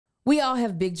We all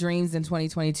have big dreams in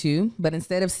 2022, but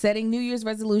instead of setting New Year's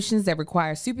resolutions that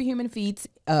require superhuman feats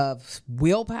of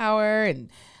willpower,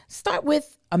 and start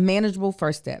with a manageable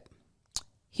first step.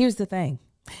 Here's the thing.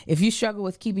 If you struggle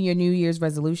with keeping your New Year's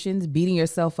resolutions, beating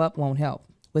yourself up won't help.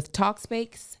 With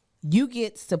Talkspace, you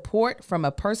get support from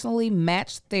a personally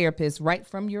matched therapist right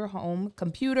from your home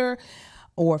computer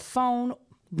or phone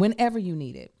whenever you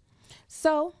need it.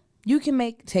 So you can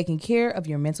make taking care of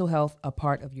your mental health a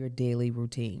part of your daily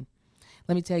routine.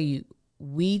 Let me tell you,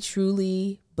 we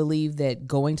truly believe that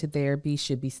going to therapy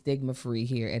should be stigma-free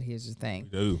here at Here's the Thing.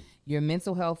 We do. Your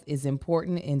mental health is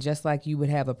important, and just like you would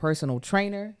have a personal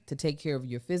trainer to take care of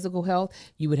your physical health,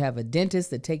 you would have a dentist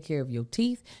to take care of your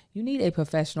teeth, you need a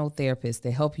professional therapist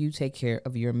to help you take care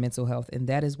of your mental health, and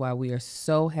that is why we are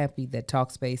so happy that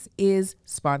Talkspace is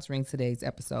sponsoring today's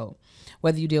episode.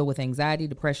 Whether you deal with anxiety,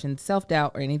 depression,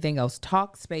 self-doubt, or anything else,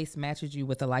 Talkspace matches you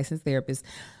with a licensed therapist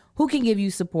who can give you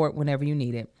support whenever you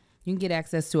need it. You can get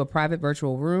access to a private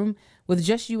virtual room with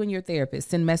just you and your therapist.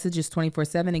 Send messages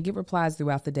 24/7 and get replies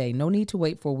throughout the day. No need to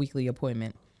wait for a weekly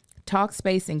appointment.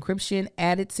 Talkspace encryption,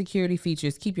 added security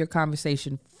features keep your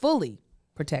conversation fully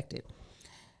protected.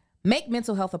 Make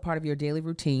mental health a part of your daily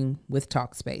routine with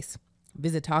Talkspace.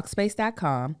 Visit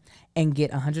Talkspace.com and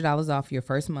get $100 off your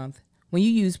first month when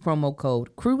you use promo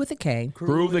code CREW with a K.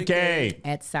 Crew with a K.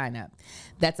 At sign up.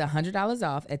 That's $100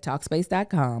 off at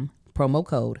Talkspace.com. Promo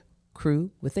code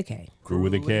CREW with a K. Crew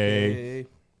with a K.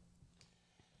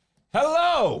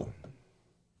 Hello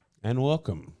and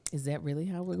welcome. Is that really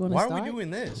how we're going to Why start? are we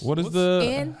doing this? What is the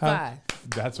In 5.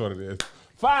 That's what it is.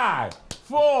 5,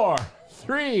 4,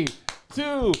 3,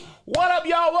 2. What up,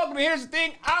 y'all? Welcome to Here's the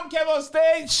Thing. I'm Kev on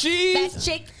stage. She's That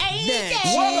chick ain't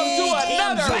welcome to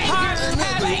another hot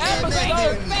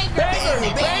episode.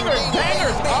 Bangers,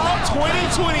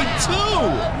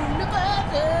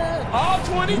 all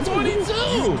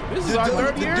 2022. This is our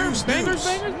third year. Bangers.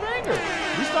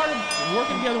 We started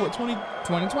working together with 2020.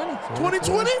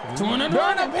 2020. During the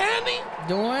pandemic.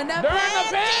 During the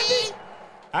pandemic.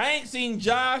 I ain't seen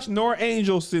Josh nor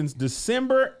Angel since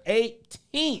December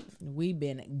 18th. We've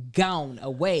been gone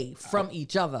away from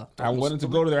each other. I wanted to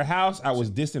go to their house. I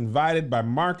was disinvited by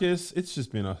Marcus. It's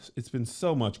been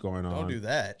so much going on. Don't do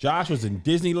that. Josh was in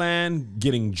Disneyland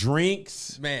getting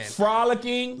drinks, Man.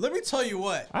 frolicking. Let me tell you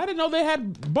what. I didn't know they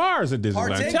had bars at Disneyland.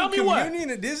 Partaking Tell me what. communion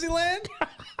at Disneyland?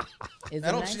 Is it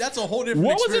That don't- nice? That's a whole different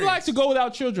What was it experience. like to go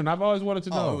without children? I've always wanted to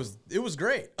know. Oh, it was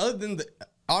great. Other than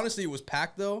honestly, it was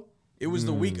packed though. It was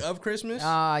the week of Christmas.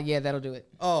 Yeah, that'll do it.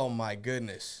 Oh my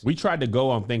goodness. We tried to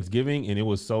go on Thanksgiving and it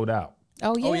was sold out.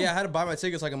 Oh, yeah. Oh yeah, I had to buy my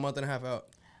tickets like a month and a half out.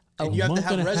 And A you have to month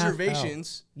have and a half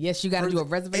reservations. Yes, you got to do a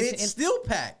reservation. And it's still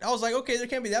packed. I was like, okay, there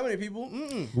can't be that many people.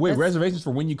 Wait, reservations for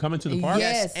when you come into the park?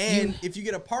 Yes. And if you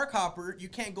get a park hopper, you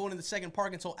can't go into the second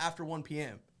park until after 1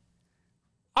 p.m.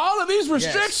 All of these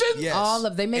restrictions? Yes. All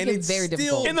of they make And it it's very still-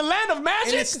 difficult. In the land of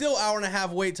magic? And it's still hour and a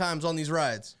half wait times on these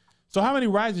rides. So how many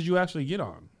rides did you actually get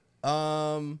on?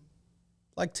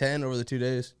 Like 10 over the 2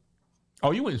 days.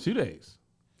 Oh, you went in 2 days.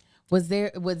 Was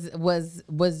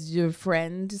your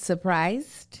friend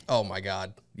surprised? Oh my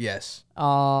God. Yes.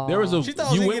 Oh, There was a She thought I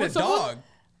was you gonna went get a with someone?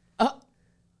 dog.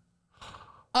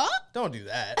 Don't do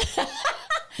that.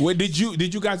 Wait, did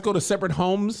you guys go to separate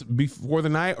homes before the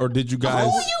night, or did you guys?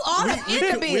 oh, you all in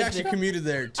the We business. actually commuted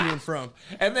there to and from.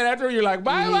 And then after you're like,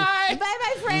 bye bye.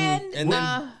 Bye, friend. And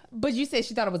then- but you said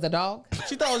she thought it was a dog.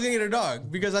 She thought I was gonna get a dog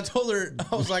because I told her,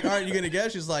 I was like, all right, you gonna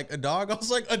guess? She's like, a dog? I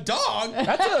was like, a dog?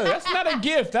 That's not a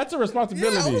gift. That's a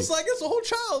responsibility. Yeah, I was like, it's a whole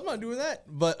child. I'm not doing that.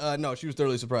 But no, she was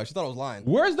thoroughly surprised. She thought I was lying.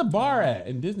 Where's the bar at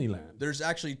in Disneyland? There's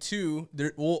actually two.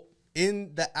 Well,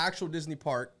 in the actual Disney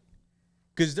park,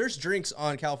 because there's drinks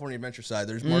on California Adventure side.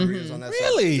 There's margaritas on that side.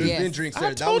 Really? There's Yes. been drinks there.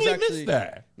 I totally missed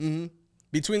that.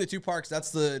 Between the two parks,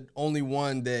 that's the only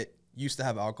one that used to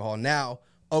have alcohol. Now,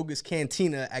 Oga's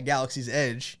Cantina at Galaxy's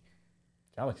Edge.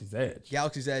 Galaxy's Edge.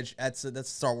 Galaxy's Edge, that's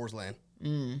Star Wars Land. Oh,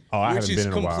 I Which haven't is been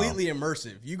in a while. completely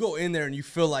immersive. You go in there and you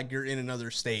feel like you're in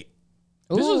another state.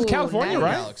 This is Ooh, California, nice.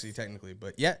 right? Galaxy, technically.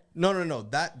 But yeah, no.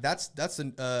 That's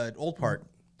the old park.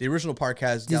 The original park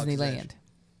has Galaxy's Edge.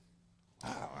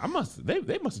 Disneyland.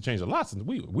 They must have changed a lot since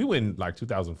we went in like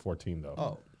 2014 though.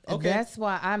 Oh, okay. That's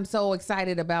why I'm so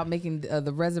excited about making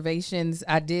the reservations.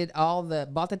 I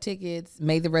bought the tickets,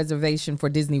 made the reservation for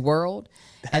Disney World,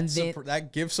 and then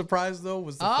That gift surprise though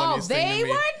was the funniest thing they to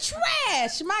me. were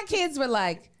trash. My kids were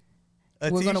like,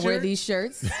 "We're gonna wear t-shirt? these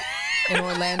shirts in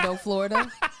Orlando,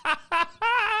 Florida."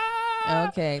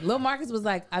 Okay, Lil Marcus was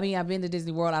like, "I mean, I've been to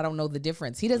Disney World. I don't know the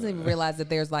difference." He doesn't even realize that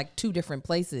there's like 2 different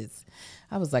places.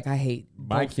 I was like, I hate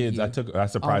My both of kids, you. I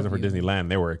surprised them All for of you. Disneyland.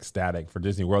 They were ecstatic. For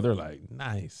Disney World, they're like,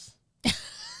 nice.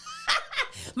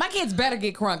 My kids better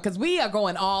get crunk because we are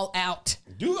going all out.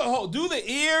 Do the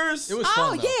ears. It was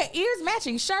fun, though. Yeah, ears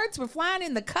matching shirts. We're flying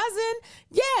in the cousin.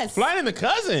 Yes. Flying in the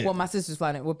cousin. Well, my sister's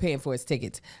flying in. We're paying for his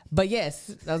tickets. But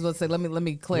yes, I was going to say, let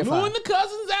me clarify. Flew in the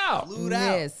cousins out.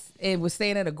 Yes. And we're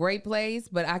staying at a great place,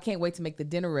 but I can't wait to make the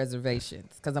dinner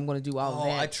reservations because I'm going to do all of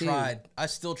that. I too. tried. I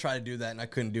still try to do that, and I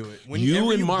couldn't do it.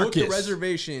 You and book Marcus. the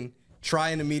reservation, try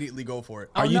and immediately go for it.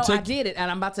 Oh, no, I did it,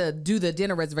 and I'm about to do the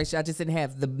dinner reservation. I just didn't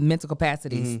have the mental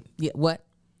capacities. Yeah, what?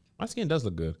 My skin does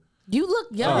look good. You look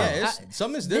young. Yeah,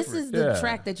 something is different. This is the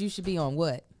track that you should be on.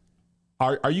 What?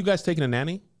 Are you guys taking a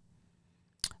nanny?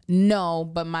 No,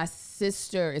 but my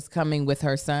sister is coming with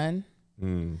her son.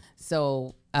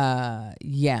 So,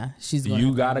 yeah, she's going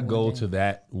You got to go to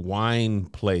that wine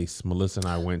place Melissa and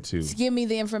I went to. Give me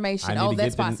the information. Oh,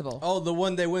 that's possible. Oh, the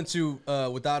one they went to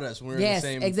without us when we were in the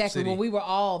same exactly. city. When we were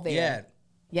all there. Yeah.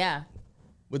 Yeah.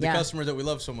 With the customers that we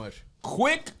love so much.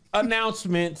 Quick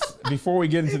announcements before we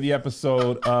get into the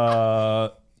episode.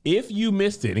 If you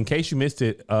missed it, in case you missed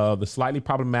it, the Slightly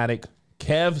Problematic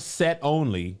Kev set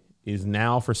only is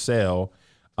now for sale.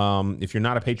 If you're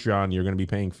not a Patreon, you're going to be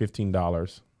paying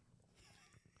 $15.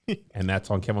 And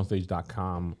that's on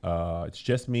kevonstage.com. It's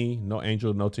just me, no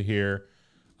Angel, no Tahir.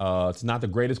 It's not the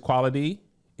greatest quality.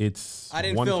 It's I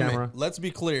didn't one film camera. it. Let's be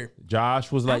clear.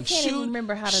 Josh was like, can't even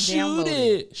remember how to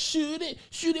download shoot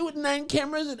it with 9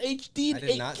 cameras and HD. I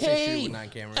did not say shoot it with 9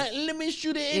 cameras. Let me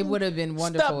shoot it. It would have been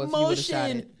wonderful if you would have shot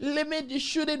it. Let me just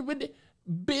shoot it with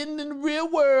been in the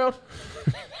real world.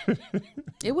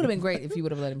 It would have been great if you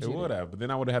would have let him shoot It would have, but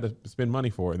then I would have had to spend money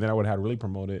for it, and then I would have had to really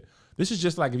promote it. This is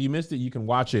just like, if you missed it, you can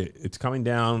watch it. It's coming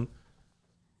down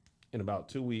in about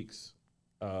 2 weeks,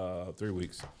 3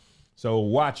 weeks. So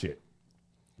watch it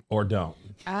or don't.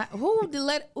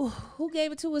 Who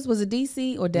gave it to us? Was it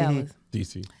DC or Dallas?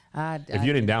 DC. If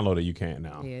you didn't download it, you can't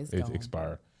now. Yeah, it's it's gone.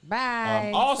 expired.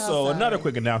 Bye. Also, So another sorry.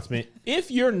 quick announcement.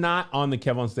 If you're not on the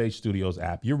Kev on Stage Studios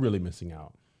app, you're really missing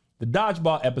out. The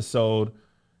Dodgeball episode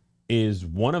is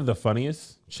one of the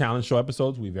funniest challenge show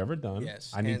episodes we've ever done.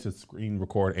 Yes. I need to screen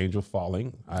record Angel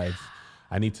falling.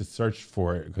 I need to search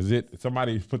for it because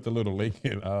somebody put the little link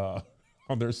in on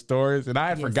their stories, and I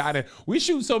had forgotten. We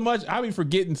shoot so much, I be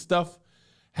forgetting stuff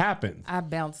happens. I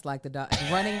bounced like the dog,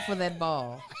 running for that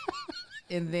ball.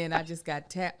 And then I just got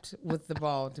tapped with the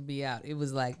ball to be out. It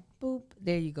was like, boop,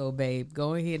 there you go, babe.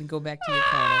 Go ahead and go back to your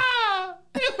corner.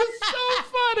 It was so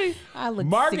funny. I looked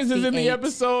Marcus is in the 68.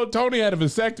 episode. Tony had a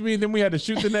vasectomy, then we had to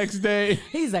shoot the next day.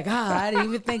 He's like, I didn't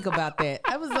even think about that.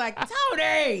 I was like,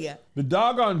 Tony. The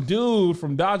doggone dude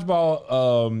from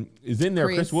Dodgeball is in there.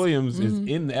 Chris Chris. Williams is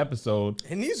in the episode.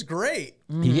 And he's great.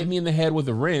 He hit me in the head with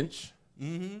a wrench,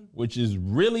 which is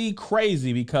really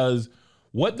crazy because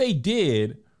what they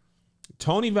did,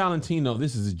 Tony Valentino,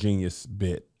 this is a genius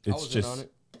bit. It's was just in on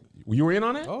it. You were in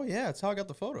on it? Oh, yeah. That's how I got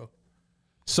the photo.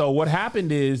 So what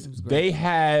happened is they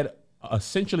had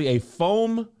essentially a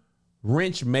foam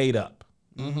wrench made up,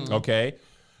 okay?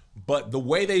 But the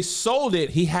way they sold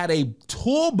it, he had a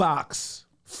toolbox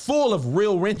full of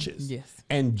real wrenches. Yes.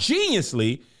 And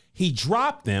geniusly, he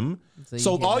dropped them. So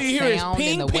So, you hear all the you hear is sound and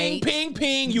ping, the ping, weight. ping,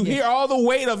 ping. You hear all the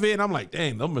weight of it. And I'm like,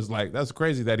 dang, that's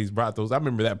crazy that he's brought those. I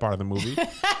remember that part of the movie.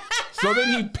 So then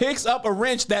he picks up a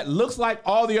wrench that looks like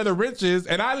all the other wrenches.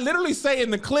 And I literally say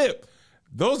in the clip,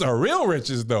 those are real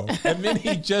wrenches though. And then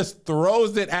he just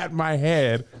throws it at my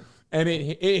head and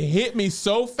it hit me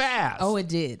so fast. Oh, it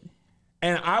did.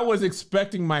 And I was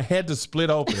expecting my head to split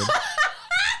open.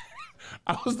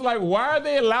 I was like, why are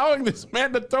they allowing this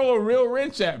man to throw a real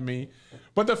wrench at me?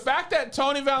 But the fact that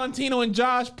Tony Valentino and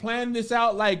Josh planned this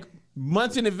out like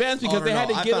months in advance because they had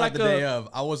to get like the day of.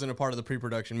 I wasn't a part of the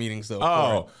pre-production meetings though.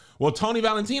 Oh, well, Tony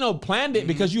Valentino planned it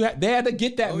because they had to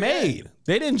get that made. Yeah.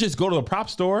 They didn't just go to the prop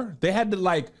store. They had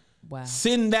to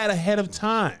send that ahead of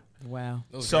time. Wow.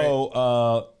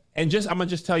 So, and I'm gonna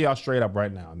just tell y'all straight up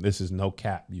right now. This is no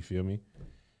cap. You feel me?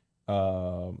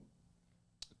 No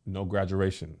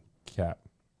graduation cap.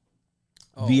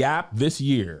 Oh. The app this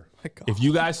year. If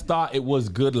you guys thought it was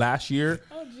good last year,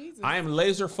 I am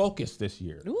laser focused this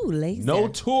year. Ooh, laser. No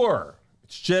tour.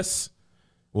 It's just,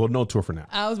 no tour for now.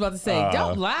 I was about to say,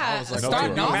 don't lie. like,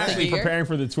 Starting I'm off the actually year. preparing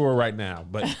for the tour right now,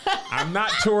 but I'm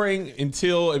not touring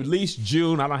until at least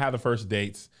June. I don't have the first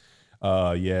dates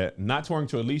yet. Not touring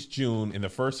till at least June. In the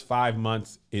first 5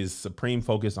 months is supreme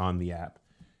focus on the app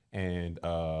and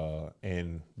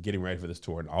getting ready for this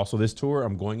tour. And also this tour,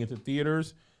 I'm going into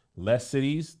theaters, less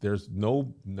cities. There's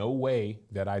no way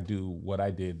that I do what I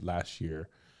did last year.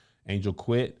 Angel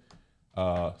quit.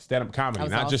 stand-up comedy,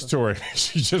 was not just awesome. touring.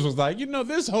 She just was like,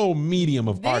 this whole medium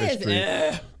of artistry,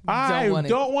 I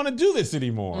don't want to do this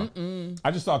anymore.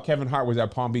 I just saw Kevin Hart was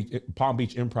at Palm Beach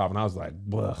Improv, and I was like,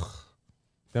 ugh,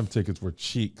 them tickets were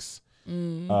cheeks.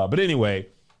 But anyway,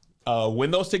 when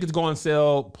those tickets go on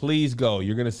sale, please go.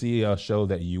 You're going to see a show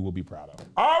that you will be proud of.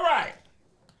 All right.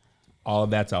 All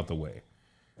of that's out the way.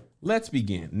 Let's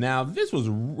begin. Now,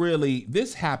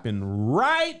 this happened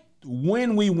right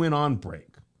when we went on break.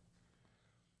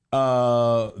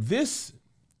 This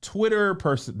Twitter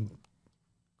person,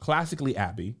 classically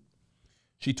Abby,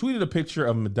 she tweeted a picture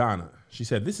of Madonna. She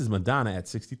said, "This is Madonna at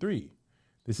 63.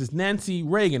 This is Nancy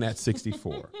Reagan at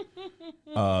 64.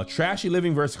 Trashy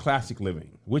living versus classic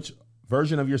living. Which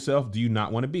version of yourself do you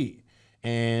not want to be?"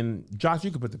 And Josh,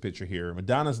 you can put the picture here.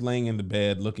 Madonna's laying in the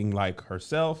bed looking like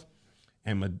herself,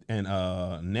 and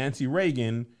Nancy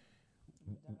Reagan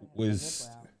was.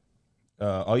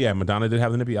 Madonna did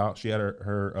have the nippy out. She had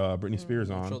her Britney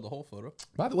Spears on. Showed the whole photo.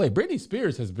 By the way, Britney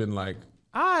Spears has been like,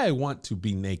 I want to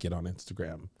be naked on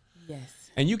Instagram.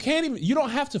 Yes. And you don't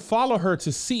have to follow her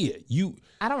to see it.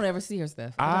 I don't ever see her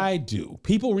stuff. I do.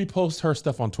 People repost her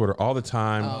stuff on Twitter all the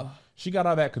time. She got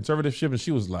all that conservative shit and she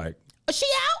was like, She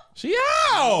out? She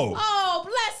out. Oh,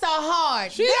 bless her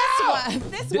heart.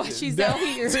 That's why she's out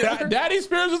here. Daddy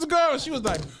Spears was a girl. She was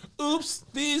like, oops,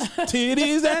 these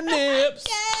titties and nips.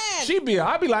 Yeah.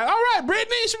 I'd be like, all right,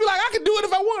 Brittany. She'd be like, I can do it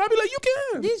if I want. I'd be like, you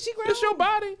can. Did she grow? It's your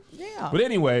body. Yeah. But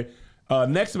anyway,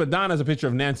 next to Madonna is a picture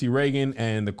of Nancy Reagan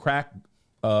and the crack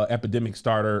epidemic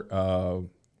starter,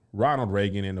 Ronald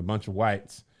Reagan, and a bunch of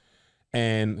whites.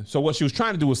 And so what she was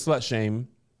trying to do was slut shame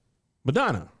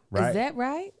Madonna. Right? Is that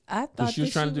right? I thought she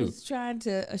was trying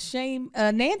to shame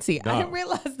Nancy. No. I didn't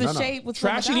realize the shade was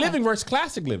trashy living versus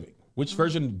classic living. Which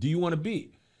version do you want to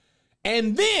be?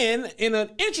 And then, in an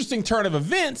interesting turn of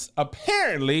events,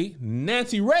 apparently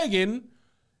Nancy Reagan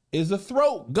is a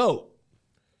throat goat.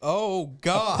 Oh,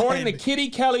 God. According to Kitty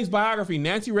Kelly's biography,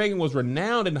 Nancy Reagan was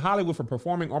renowned in Hollywood for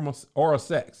performing oral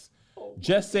sex.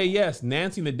 Just Say Yes,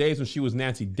 Nancy in the days when she was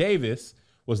Nancy Davis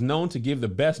was known to give the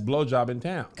best blowjob in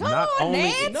town. Not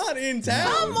in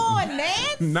town. Come on,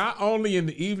 Nance. Not only in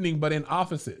the evening, but in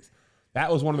offices. That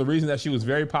was one of the reasons that she was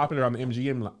very popular on the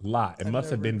MGM lot. It must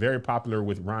have been very popular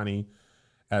with Ronnie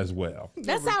as well.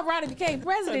 That's how Ronnie became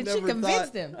president. She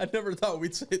convinced him. I never thought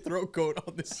we'd say throat coat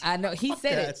on this. I know. He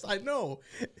said it. I know.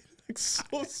 So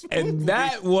and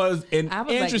that was an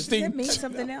interesting. Like, does that mean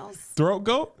something else? Throat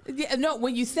goat? Yeah, no,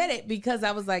 when you said it, because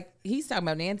I was like, he's talking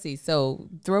about Nancy, so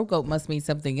throat goat must mean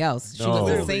something else. She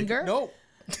was a singer. Nope.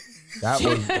 That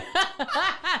was.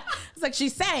 It's like she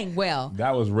sang well.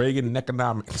 That was Reagan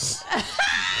economics.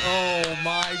 Oh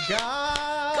my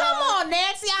God! Come on,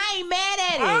 Nancy, I ain't mad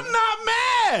at it. I'm not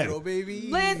mad. Bro, baby.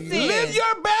 Listen, live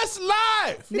your best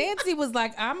life. Nancy was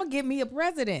like, "I'm gonna get me a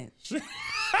president."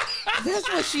 That's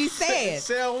what she said.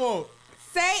 Say I won't.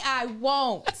 Say I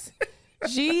won't.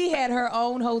 She had her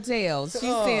own hotel. She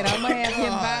said, "I'm gonna have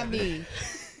him buy me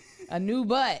a new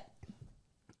butt."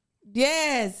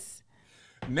 Yes.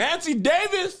 Nancy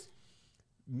Davis.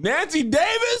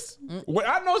 When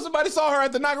I know somebody saw her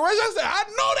at the inauguration, I said, I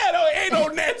know that ain't no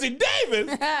Nancy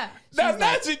Davis. That's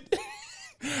Nancy.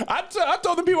 I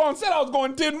told the people on set I was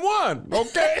going 10-1,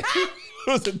 okay? It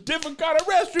was a different kind of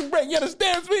restroom break. You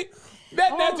understand me?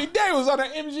 That Nancy Davis was on the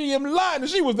MGM line, and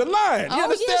she was the lion. You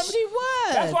understand yes, me? she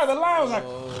was. That's why the line was like,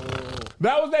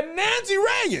 that was that Nancy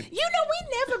Reagan. You know,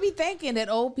 we never be thinking that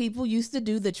old people used to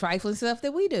do the trifling stuff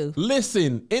that we do.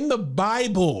 Listen, in the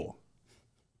Bible,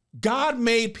 God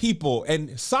made people,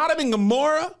 and Sodom and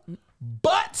Gomorrah,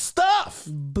 butt stuff.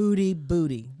 Booty.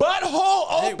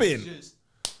 Butthole open.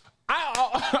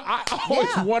 I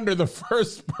always wonder the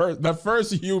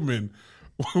first human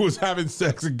who was having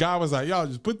sex, and God was like, y'all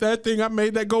just put that thing I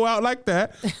made that go out like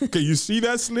that. Can you see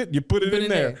that slit? You put it in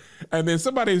there. And then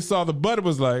somebody saw the butt and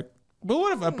was like, but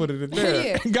what if I put it in there?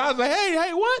 Yeah. And God's like,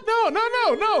 hey, what? No.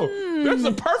 That's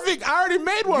a perfect, I already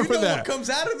made one for that. You know what comes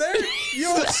out of there? You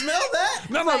don't smell that?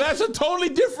 No, that's a totally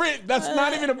different, that's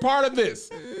not even a part of this.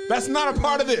 That's not a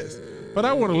part of this. But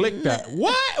I want to lick that.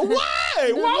 What? Why? Why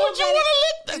would you want to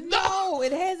lick that? No,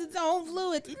 it has its own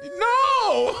fluid.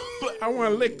 No. I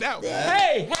want to lick that one.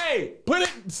 Hey, put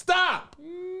it, stop.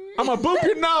 I'm going to boop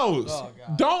your nose. Oh,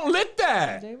 don't lick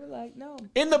that. They were like, no.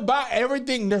 In the box,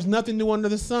 everything, there's nothing new under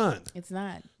the sun. It's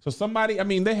not. So somebody, I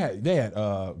mean, they had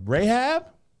Rahab.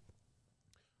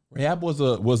 Rahab was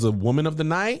a woman of the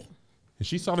night. And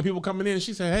she saw the people coming in and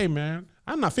she said, hey, man,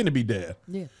 I'm not finna be dead.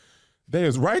 Yeah. They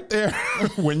is right there.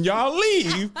 When y'all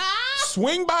leave,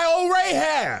 swing by old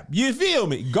Rahab. You feel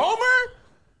me? Gomer?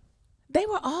 They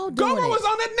were all doing Gomer was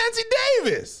on that Nancy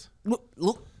Davis.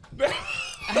 Look.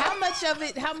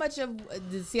 How much of?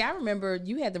 See, I remember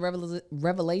you had the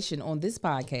revelation on this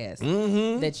podcast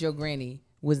that your granny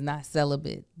was not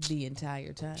celibate the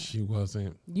entire time. She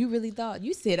wasn't. You really thought?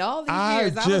 You said all these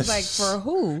years. I was like, for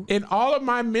who? In all of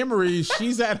my memories,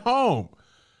 she's at home.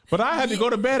 But I had to go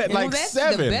to bed at like that's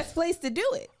 7. The best place to do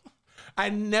it. I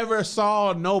never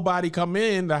saw nobody come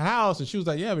in the house. And she was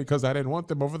like, yeah, because I didn't want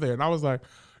them over there. And I was like,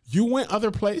 you went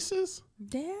other places?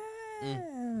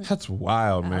 Damn. That's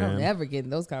wild, man. I don't ever get in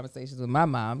those conversations with my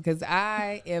mom because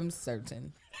I am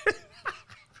certain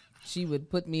she would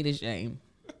put me to shame.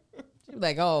 She'd be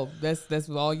like, oh, that's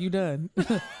all you done.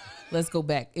 Let's go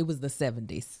back. It was the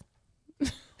 70s.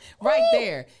 Right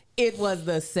there. It was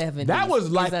the 70s. That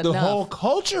was like the whole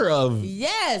culture of.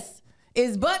 Yes.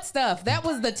 It's butt stuff. That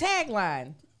was the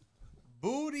tagline.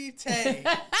 Booty tag.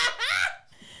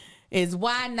 Is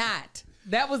why not?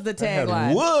 That was the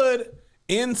tagline. Wood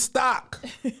in stock.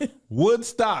 Wood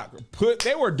stock.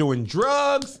 They were doing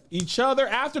drugs, each other.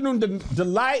 Afternoon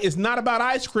delight is not about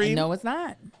ice cream. No, it's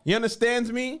not. You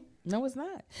understand me? No, it's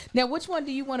not. Now, which one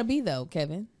do you want to be, though,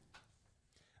 Kevin?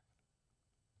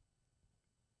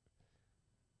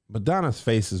 Madonna's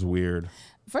face is weird.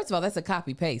 First of all, that's a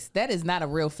copy paste. That is not a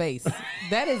real face.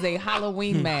 That is a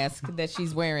Halloween mask that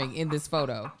she's wearing in this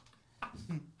photo.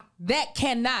 That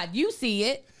cannot. You see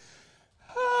it.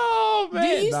 Oh, man. Do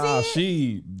you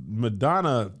see it?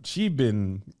 Madonna, she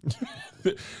been,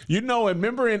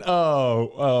 remember in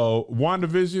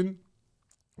WandaVision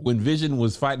when Vision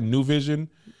was fighting New Vision?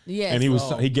 Yes. And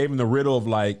he gave him the riddle of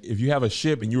like, if you have a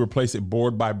ship and you replace it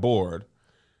board by board,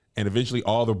 and eventually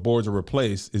all the boards are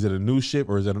replaced, is it a new ship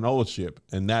or is it an old ship?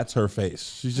 And that's her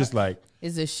face. She's just like,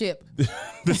 it's a ship.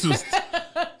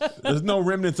 There's no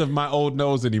remnants of my old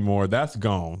nose anymore. That's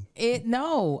gone.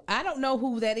 No, I don't know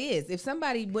who that is. If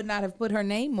somebody would not have put her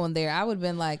name on there, I would have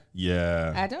been like,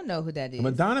 yeah, I don't know who that is.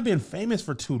 Madonna been famous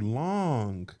for too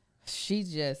long. She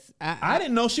just, I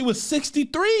didn't know she was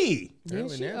 63.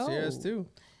 Apparently Nancy has too.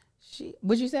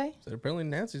 What'd you say? So apparently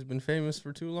Nancy's been famous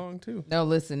for too long too. No,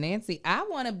 listen, Nancy, I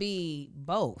want to be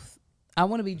both. I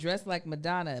want to be dressed like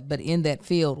Madonna, but in that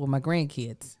field with my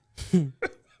grandkids. You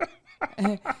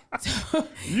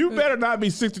better not be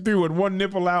 63 with one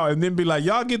nipple out and then be like,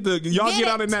 y'all get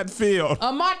out in that field.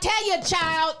 Tell your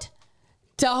child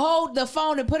to hold the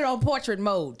phone and put it on portrait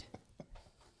mode.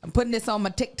 I'm putting this on my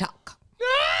TikTok.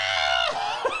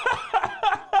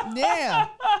 Yeah.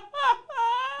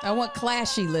 I want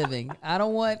clashy living. I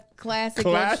don't want classic.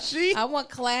 Clashy? I want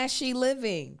clashy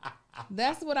living.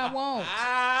 That's what I want.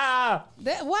 Why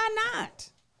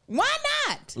not? Why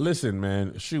not? Listen,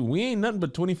 man. Shoot, we ain't nothing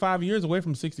but 25 years away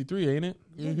from 63, ain't it?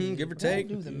 Mm-hmm, give or take.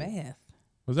 Do the math.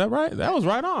 Was that right? That was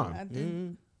right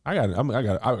on. I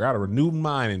got a renewed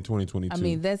mind in 2022. I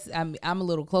mean, I'm a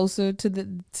little closer to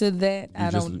that.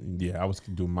 I was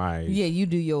doing my. Yeah, you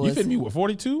do yours. You finna be what,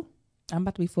 42? I'm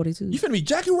about to be 42. You finna be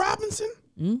Jackie Robinson?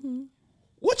 Mm-hmm.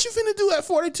 What you finna do at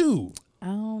 42? I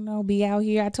don't know. Be out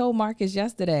here. I told Marcus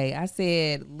yesterday. I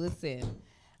said, listen,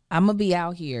 I'm gonna be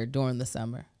out here during the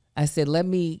summer. I said, let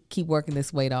me keep working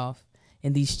this weight off,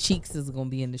 and these cheeks is gonna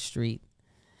be in the street.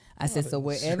 I said, so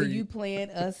wherever you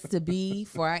plan us to be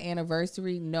for our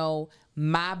anniversary, no,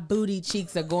 my booty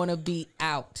cheeks are gonna be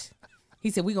out.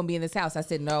 He said, we're gonna be in this house. I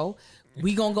said, no,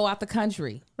 we gonna go out the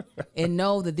country and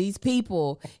know that these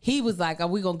people, he was like, are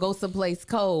we gonna go someplace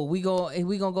cold? We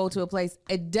gonna go to a place.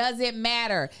 It doesn't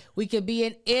matter. We could be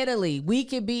in Italy. We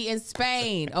could be in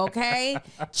Spain. Okay.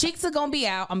 Cheeks are gonna be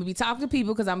out. I'm gonna be talking to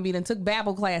people because I'm gonna be done took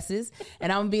Babbel classes, and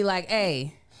I'm gonna be like,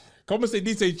 hey, ¿Cómo se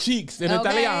dice cheeks en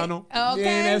italiano? Okay.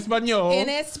 En español. En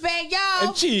español.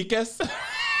 En chicas.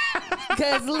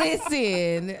 Because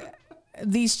listen,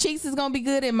 these cheeks is gonna be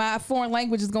good, and my foreign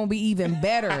language is gonna be even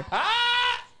better.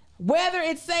 Whether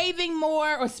it's saving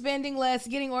more or spending less,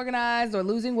 getting organized or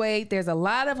losing weight, there's a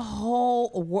lot of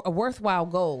worthwhile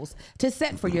goals to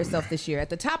set for yourself this year. At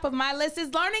the top of my list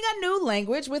is learning a new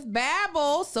language with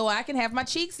Babbel, so I can have my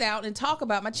cheeks out and talk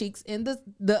about my cheeks in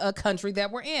the country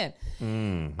that we're in.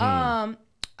 Mm-hmm.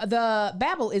 The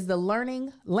Babbel is the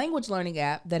language learning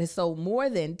app that has sold more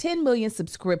than 10 million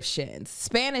subscriptions.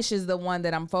 Spanish is the one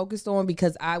that I'm focused on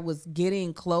because I was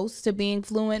getting close to being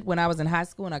fluent when I was in high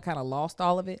school, and I kind of lost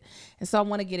all of it. And so I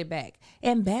want to get it back.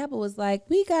 And Babbel is like,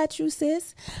 we got you,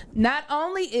 sis. Not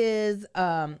only is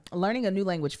learning a new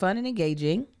language fun and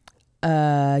engaging,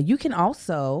 you can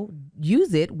also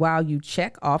use it while you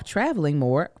check off traveling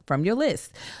more from your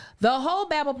list. The whole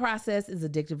Babbel process is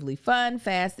addictively fun,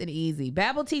 fast, and easy.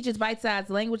 Babbel teaches bite-sized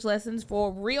language lessons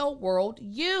for real-world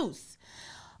use.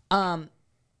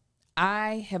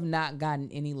 I have not gotten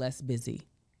any less busy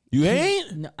You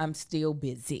ain't? No, I'm still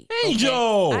busy.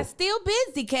 Angel! I'm still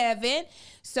busy, Kevin.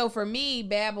 So for me,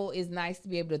 Babbel is nice to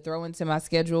be able to throw into my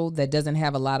schedule that doesn't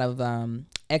have a lot of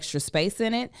extra space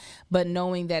in it, but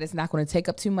knowing that it's not going to take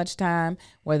up too much time,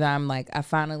 whether I'm like, I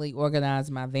finally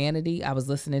organized my vanity. I was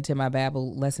listening to my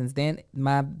Babbel lessons then.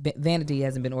 My vanity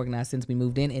hasn't been organized since we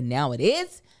moved in, and now it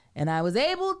is. And I was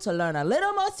able to learn a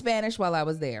little more Spanish while I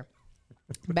was there.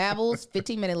 Babbel's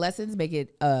 15-minute lessons make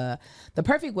it the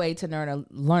perfect way to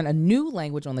learn a new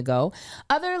language on the go.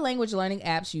 Other language learning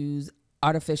apps use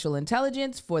artificial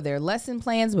intelligence for their lesson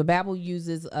plans, but Babbel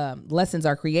uses lessons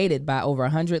are created by over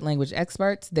 100 language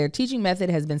experts. Their teaching method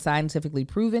has been scientifically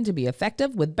proven to be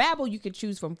effective. With Babbel, you can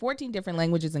choose from 14 different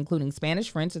languages, including Spanish,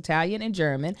 French, Italian, and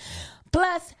German.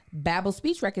 Plus, Babbel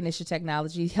speech recognition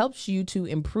technology helps you to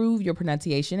improve your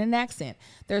pronunciation and accent.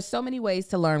 There's so many ways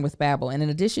to learn with Babbel, and in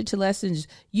addition to lessons,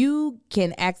 you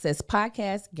can access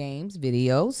podcasts, games,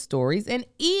 videos, stories, and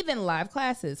even live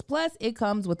classes. Plus, it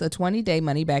comes with a 20-day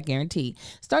money-back guarantee.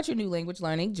 Start your new language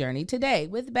learning journey today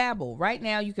with Babbel. Right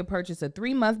now, you can purchase a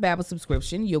 3-month Babbel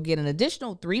subscription. You'll get an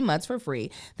additional 3 months for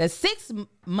free. That's 6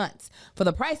 months for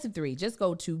the price of 3. Just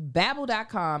go to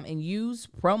Babbel.com and use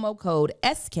promo code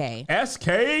SK.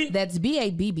 SK? That's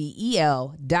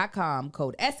BABBEL.com,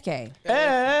 code SK.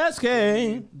 SK.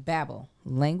 Babbel,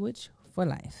 language for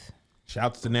life.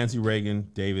 Shouts to Nancy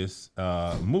Reagan Davis.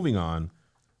 Moving on.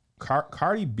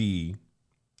 Cardi B,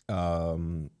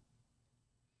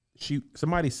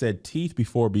 somebody said teeth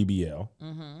before BBL.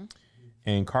 Mm-hmm.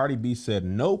 And Cardi B said,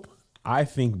 nope, I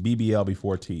think BBL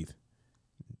before teeth.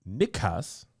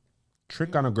 Nikas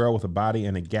trick on a girl with a body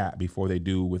and a gap before they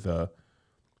do with a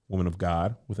woman of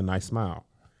God with a nice smile.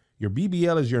 Your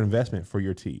BBL is your investment for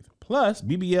your teeth. Plus,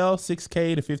 BBL,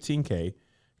 $6K to $15K.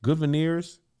 Good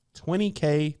veneers,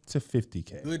 $20K to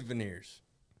 $50K. Good veneers.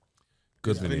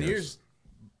 Good veneers. Veneers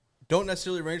don't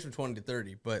necessarily range from 20 to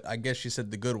 30, but I guess she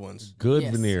said the good ones. Good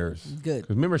Yes. veneers. Good.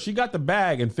 'Cause remember, she got the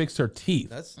bag and fixed her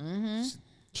teeth. That's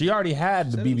She already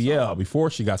had the BBL before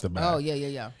she got the bag. Oh,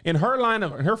 yeah. In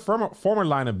her former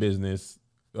line of business,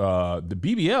 the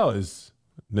BBL is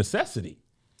necessity.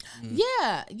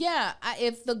 Yeah.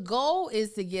 If the goal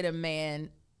is to get a man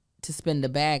to spend a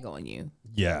bag on you,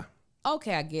 Yeah.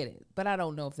 okay, I get it. But I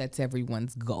don't know if that's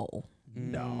everyone's goal.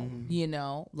 No. You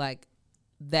know, like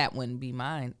that wouldn't be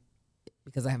mine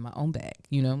because I have my own bag.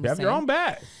 You know what I'm You have saying? your own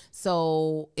bag.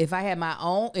 So if I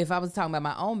was talking about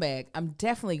my own bag, I'm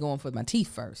definitely going for my teeth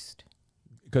first.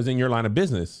 Because in your line of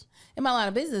business. In my line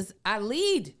of business, I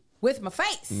lead with my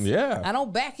face. Yeah. I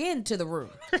don't back into the room.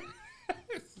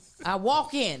 I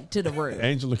walk into the room.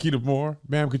 Angel Lakita Moore,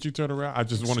 ma'am, could you turn around? I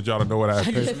just wanted y'all to know what I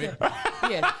had paid.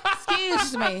 Yeah.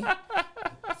 Excuse me.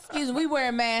 Excuse me. We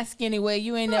wearing masks anyway.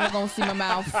 You ain't never gonna see my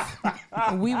mouth.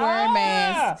 We wearing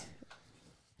masks.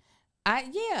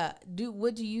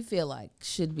 What do you feel like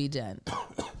should be done?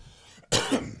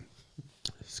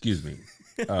 Excuse me.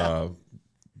 That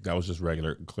was just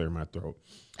regular, clear my throat.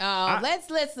 Let's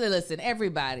listen.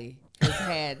 Everybody has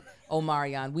had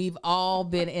Omarion. We've all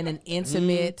been in an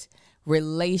intimate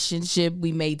relationship.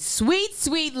 We made sweet,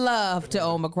 sweet love to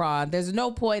Omicron. There's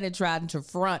no point in trying to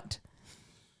front.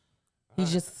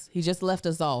 He just left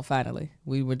us all finally.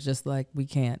 We were just like, we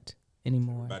can't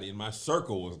anymore. Everybody in my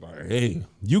circle was like, hey,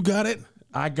 you got it?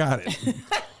 I got it.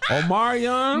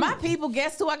 Omarion. My people,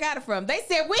 guess who I got it from? They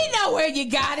said, we know where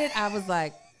you got it. I was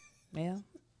like, well,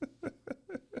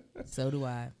 so do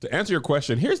I. To answer your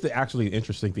question, here's the actually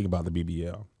interesting thing about the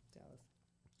BBL.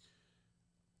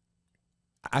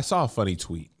 I saw a funny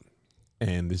tweet,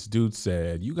 and this dude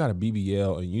said, "You got a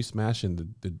BBL, and you smashing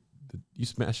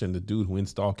the dude who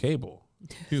installed cable."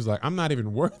 He was like, "I'm not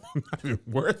even worth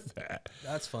that."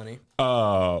 That's funny.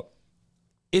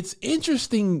 It's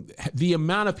interesting the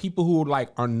amount of people who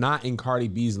are not in Cardi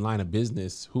B's line of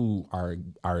business who are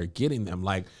getting them.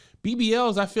 Like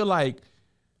BBLs, I feel like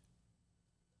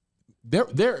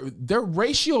their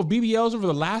ratio of BBLs over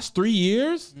the last 3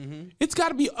 years, it's got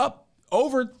to be up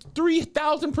over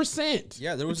 3,000%.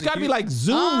 Yeah, there was it's got to be like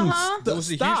Zoom. There was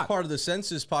a huge part of the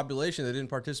census population that didn't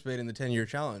participate in the 10-year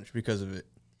challenge because of it.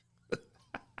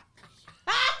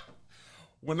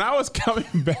 When I was coming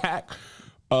back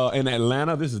in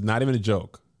Atlanta, this is not even a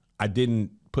joke. I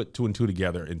didn't put 2 and 2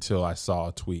 together until I saw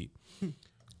a tweet. I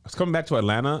was coming back to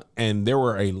Atlanta, and there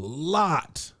were a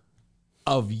lot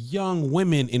of young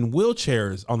women in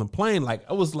wheelchairs on the plane. Like,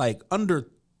 I was like under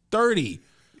 30.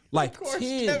 Like, Of course,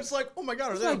 10. Kev's like, oh my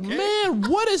God, are they okay? Man,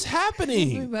 what is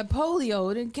happening? My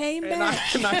polio and came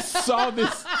back. And I saw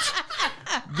this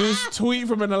tweet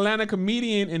from an Atlanta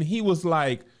comedian, and he was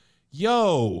like,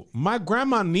 yo, my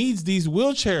grandma needs these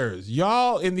wheelchairs.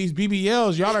 Y'all in these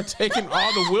BBLs, y'all are taking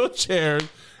all the wheelchairs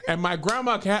and my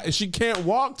grandma she can't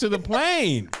walk to the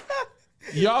plane.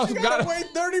 Y'all gotta wait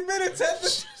 30 minutes at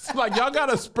the. Like, y'all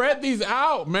gotta spread these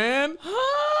out, man.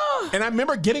 And I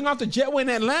remember getting off the jetway in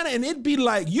Atlanta, and it'd be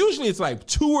like, usually it's like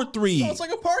 2 or 3. Oh, it's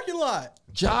like a parking lot.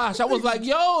 Josh, I was like,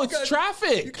 yo, it's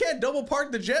traffic. You can't double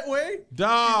park the jetway. Dog.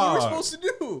 What are we supposed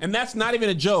to do? And that's not even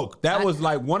a joke. That was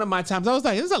like one of my times. I was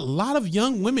like, there's a lot of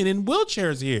young women in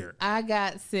wheelchairs here. I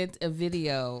got sent a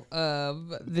video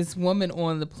of this woman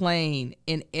on the plane,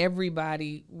 and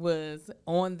everybody was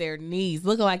on their knees,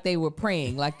 looking like they were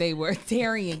praying, like they were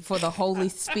tarrying for the Holy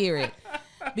Spirit,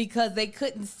 because they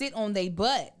couldn't sit on their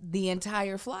butt the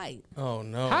entire flight. Oh,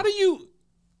 no. How do you...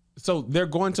 So they're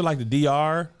going to like the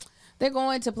DR? They're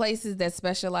going to places that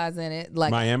specialize in it,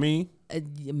 like Miami.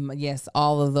 Yes,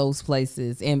 all of those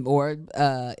places, or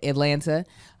Atlanta.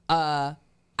 I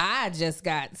just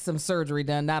got some surgery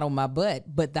done, not on my butt,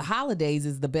 but the holidays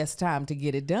is the best time to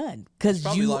get it done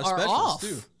because you are off.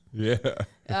 Too. Yeah.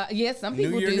 Yeah, some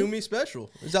people New Year, do. New Me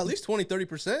special. It's at least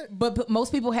 20-30%. But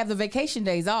most people have the vacation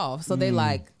days off, so they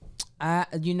like,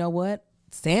 you know what?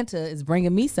 Santa is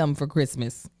bringing me something for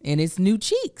Christmas, and it's new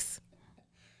cheeks.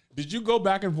 Did you go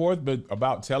back and forth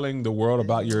about telling the world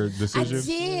about your decision?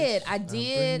 I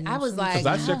did. I was like, because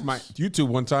I checked my YouTube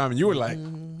one time and you were like,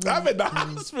 I'm in the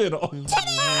hospital.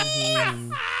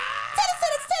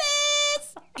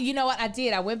 You know what I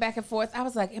did? I went back and forth. I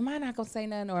was like, am I not going to say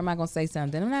nothing or am I going to say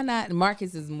something? Am I not? And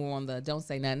Marcus is more on the don't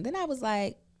say nothing. Then I was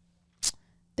like,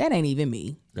 that ain't even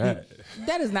me. That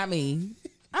is not me.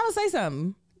 I'm going to say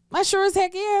something. I sure as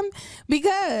heck am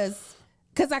because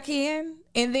I can.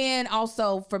 And then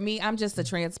also for me, I'm just a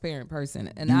transparent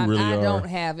person, and I don't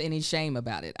have any shame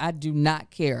about it. I do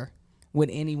not care what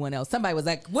anyone else. Somebody was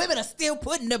like, women are still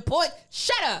putting the poison.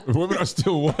 Shut up. Women are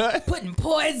still what? Putting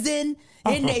poison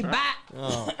in their body.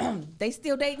 Oh. They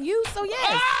still dating you, so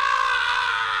yes.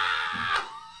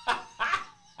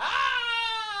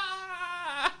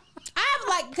 I'm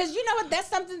like, because you know what? That's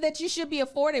something that you should be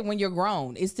afforded when you're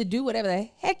grown, is to do whatever the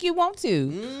heck you want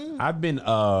to. I've been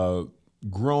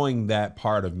growing that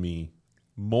part of me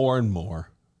more and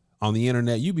more on the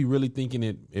internet. You be really thinking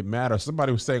it matters.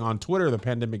 Somebody was saying on Twitter the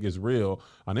pandemic is real.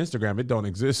 On Instagram it don't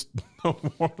exist no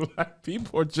more. Like,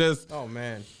 people are just, oh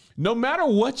man, no matter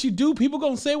what you do, people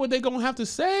gonna say what they gonna have to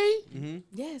say.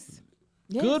 Yes.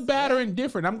 Good, bad, or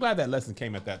indifferent. I'm glad that lesson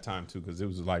came at that time too, because it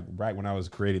was like right when I was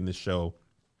creating this show.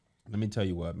 Let me tell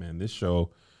you what, man, this show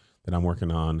that I'm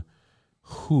working on,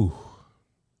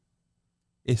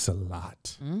 it's a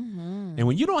lot. And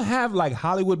when you don't have like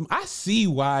Hollywood, I see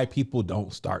why people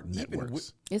don't start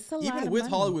networks. It's a lot. Even with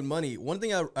Hollywood money, one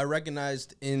thing I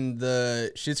recognized in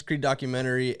the Schitt's Creek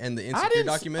documentary and the Insecure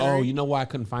documentary. Oh, you know why I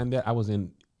couldn't find that? I was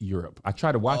in Europe. I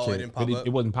tried to watch it, but it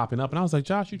wasn't popping up. And I was like,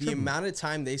 Josh, you tripping. The amount of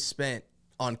time they spent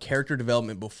on character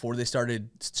development before they started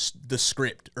the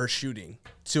script or shooting,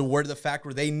 to where the fact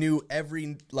where they knew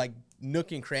every like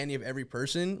nook and cranny of every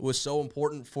person was so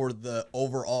important for the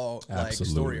overall like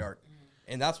story arc.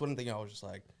 And that's one thing I was just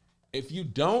like, if you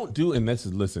don't do, and this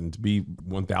is, listen, to be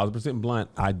 1000% blunt,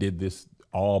 I did this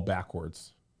all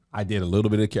backwards. I did a little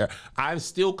bit of character. I've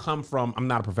still come from, I'm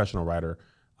not a professional writer,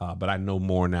 but I know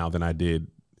more now than I did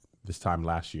this time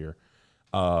last year.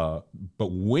 But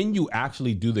when you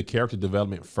actually do the character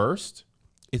development first,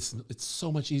 it's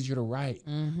so much easier to write,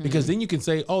 because then you can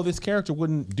say, oh, this character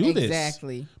wouldn't do this.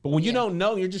 Exactly. But when you don't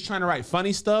know, you're just trying to write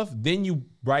funny stuff, then you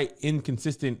write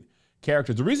inconsistent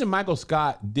characters. The reason Michael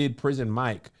Scott did Prison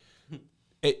Mike,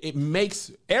 it makes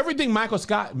everything Michael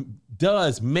Scott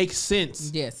does make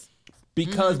sense. Yes.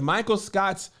 Because Michael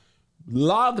Scott's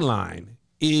log line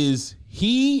is,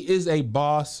 he is a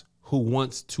boss who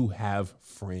wants to have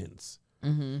friends.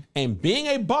 And being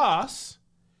a boss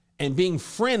and being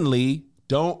friendly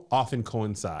don't often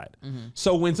coincide.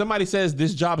 So when somebody says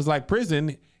this job is like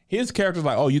prison, his character's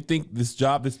like, oh, you think this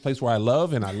job, this place where I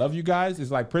love and I love you guys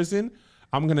is like prison?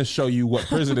 I'm going to show you what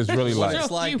prison is really like.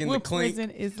 Just like in the Clink. Prison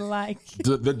is like.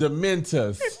 The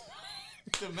Dementors.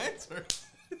 Dementors.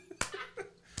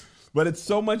 But it's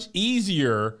so much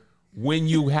easier when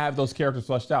you have those characters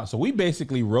fleshed out. So we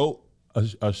basically wrote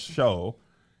a show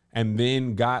and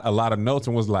then got a lot of notes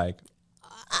and was like,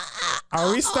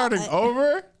 are we starting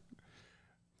over?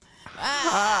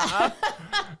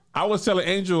 I was telling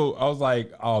Angel, I was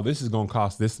like, oh, this is going to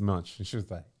cost this much. And she was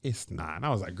like, it's not. And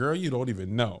I was like, girl, you don't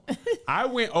even know. I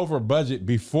went over budget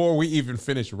before we even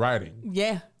finished writing.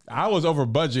 Yeah. I was over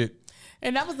budget.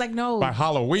 And I was like, no. By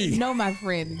Halloween. No, my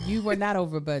friend, you were not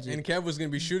over budget. And Kev was going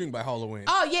to be shooting by Halloween.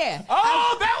 Oh, yeah.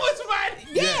 Oh, that was my.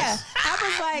 Yeah. Yes. I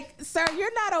was like, sir,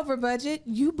 you're not over budget.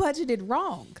 You budgeted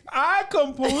wrong. I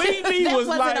completely That was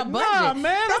wasn't like, a budget. nah,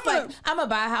 man. That's I'm gonna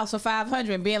buy a house for $500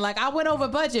 and being like, I went over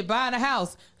budget buying a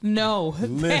house. No,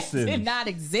 Listen. that did not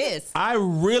exist. I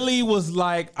really was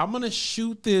like, I'm gonna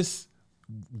shoot this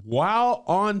while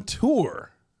on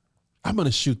tour. I'm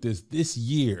gonna shoot this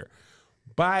year.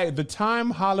 By the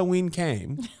time Halloween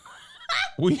came,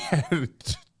 we had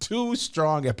 2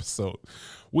 strong episodes.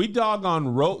 We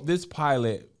doggone wrote this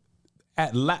pilot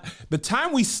at the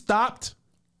time we stopped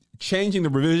changing the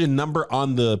revision number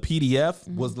on the PDF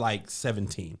was like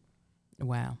 17.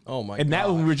 Wow. Oh my god. And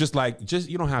that we were just like,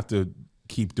 you don't have to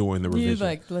keep doing the revision. You're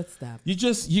like, let's stop. You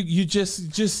just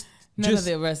None of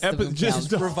the rest of them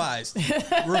Just revised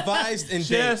and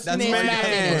Just date. That's We're all you not gotta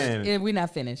do. finished. Yeah, we're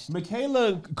not finished.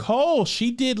 Michaela Cole,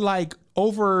 she did like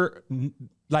over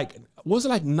like was it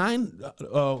like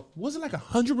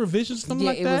 100 revisions, something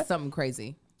Yeah, like it that? was something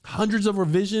crazy. Hundreds of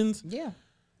revisions. Yeah.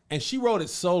 And she wrote it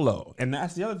solo. And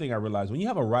that's the other thing I realized. When you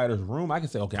have a writer's room, I can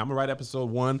say, okay, I'm gonna write episode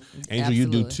 1. Angel, you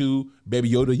do Absolutely. 2. Baby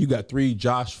Yoda, you got 3.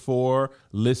 Josh 4.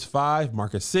 Liz 5.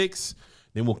 Marcus 6.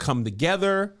 Then we'll come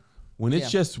together. When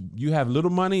it's just you have little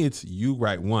money, it's you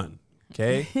write 1.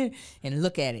 Okay. And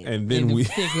look at it. And then we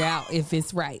figure out if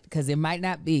it's right, because it might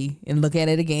not be, and look at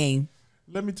it again.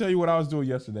 Let me tell you what I was doing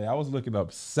yesterday. I was looking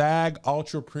up SAG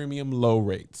Ultra Premium low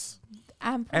rates.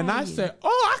 I'm proud And I of you. said,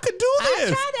 oh, I could do I this.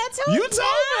 tried that too, You told me.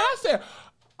 I said,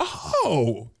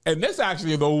 oh. And this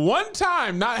actually, the one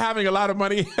time not having a lot of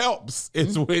money helps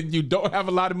is when you don't have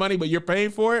a lot of money, but you're paying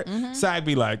for it. SAG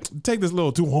be like, take this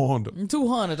little 200.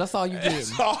 200. That's all you get.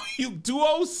 That's all you,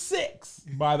 206,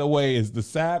 by the way, is the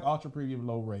SAG Ultra Premium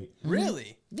low rate.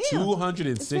 Really? Yeah. It's very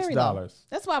 $206. low.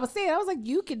 That's why I was saying. I was like,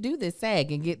 you could do this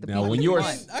SAG and get the. Now, people when you you're-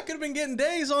 want. I could have been getting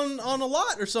days on a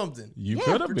lot or something. You Yeah,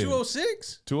 could have For been.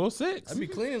 206? 206. I'd be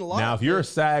cleaning a lot. Now, if you're a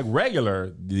SAG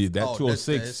regular, that Oh,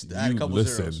 206, that's add a you couple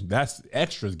listen. zeros. That's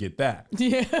extras get that.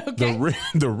 Yeah. Okay.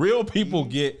 The real people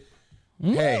get.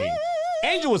 Hey,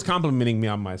 Angel was complimenting me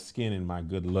on my skin and my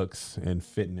good looks and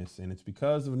fitness, and it's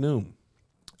because of Noom.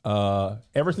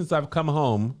 Ever since I've come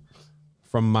home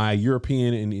from my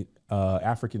European and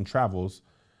African travels,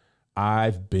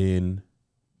 I've been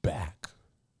back.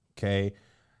 Okay,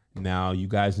 now you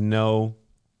guys know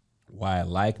why I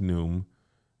like Noom.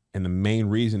 And the main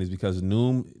reason is because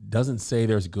Noom doesn't say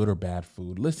there's good or bad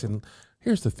food. Listen,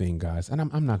 here's the thing, guys, and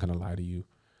I'm not going to lie to you.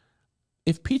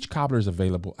 If peach cobbler is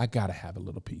available, I got to have a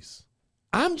little piece.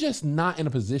 I'm just not in a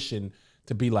position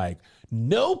to be like,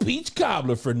 no peach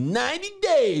cobbler for 90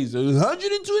 days or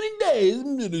 120 days.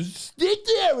 I'm going to stick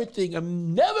to everything.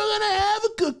 I'm never going to have a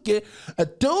cookie. I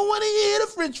don't want to eat a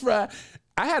french fry.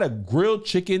 I had a grilled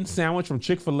chicken sandwich from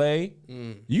Chick-fil-A.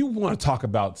 You want to talk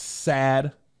about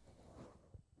sad?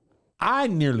 I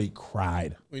nearly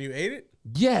cried. When you ate it?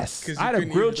 Yes. 'Cause you I had a couldn't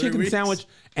eat grilled it for 3 chicken weeks? sandwich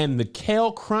and the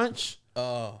kale crunch.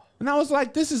 Oh. And I was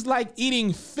like, this is like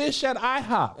eating fish at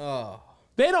IHOP. Oh.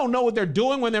 They don't know what they're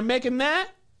doing when they're making that.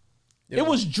 It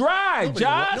was dry,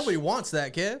 Josh. Nobody wants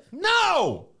that, Kev.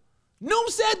 No. Noom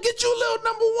said, get you a little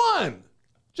number 1.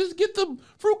 Just get the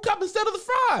fruit cup instead of the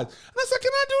fries. And I said,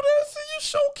 can I do this? And you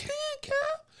sure can,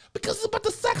 Kev. Because it's about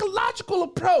the psychological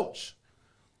approach.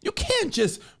 You can't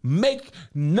just make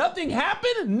nothing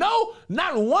happen. No,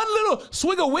 not one little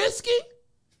swig of whiskey.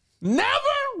 Never.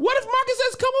 What if Marcus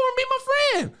says, come over and be my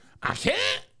friend? I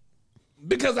can't.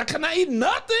 Because I cannot eat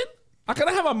nothing. I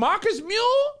cannot have a Marcus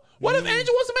mule. What if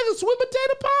Angel wants to make a sweet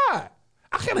potato pie?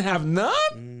 I can't have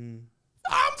none.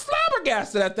 I'm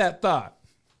flabbergasted at that thought.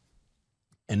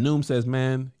 And Noom says,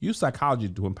 man, use psychology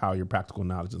to empower your practical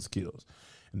knowledge and skills.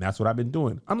 And that's what I've been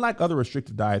doing. Unlike other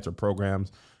restricted diets or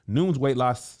programs, Noom's weight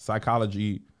loss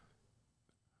psychology.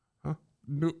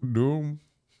 Noom.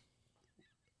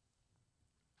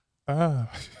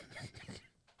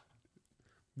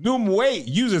 Noom Weight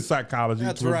uses psychology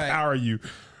That's to right. empower you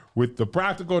with the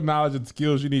practical knowledge and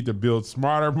skills you need to build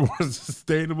smarter, more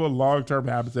sustainable long-term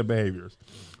habits and behaviors.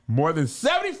 More than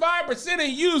 75% of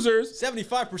users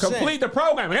 75%. complete the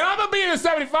program. And I'm going to be in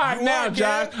 75 You now, are,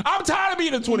 Josh. Kev. I'm tired of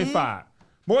being in 25.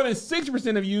 More than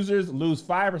 60% of users lose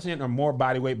 5% or more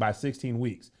body weight by 16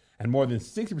 weeks. And more than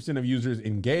 60% of users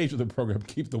engaged with the program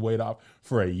keep the weight off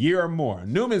for a year or more.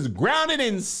 Noom is grounded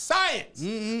in science.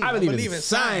 I believe in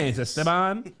science,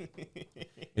 Esteban.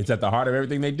 It's at the heart of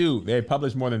everything they do. They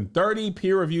publish more than 30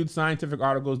 peer-reviewed scientific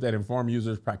articles that inform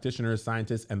users, practitioners,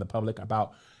 scientists, and the public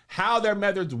about how their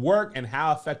methods work and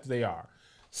how effective they are.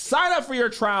 Sign up for your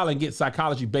trial and get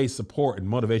psychology-based support and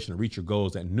motivation to reach your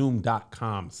goals at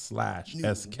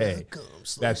noom.com/SK.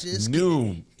 That's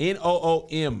Noom,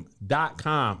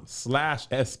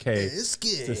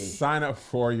 NOOM.com/SK to sign up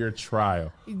for your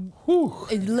trial. Whew.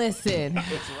 Listen,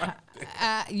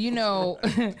 you know,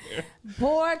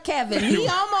 poor Kevin, he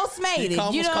almost made it.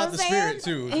 You know what I'm saying?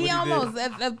 He almost.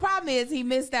 The problem is he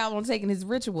missed out on taking his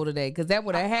ritual today, because that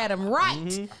would have had him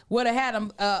right. Would have had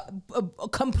him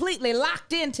completely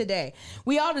locked in today.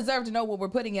 We all deserve to know what we're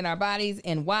putting in our bodies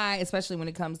and why, especially when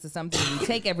it comes to something we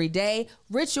take every day.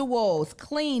 Ritual's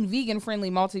clean, vegan-friendly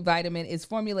multivitamin is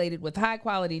formulated with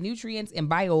high-quality nutrients and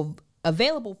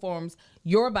bioavailable forms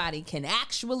your body can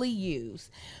actually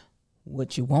use.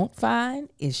 What you won't find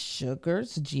is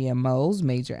sugars, GMOs,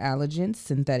 major allergens,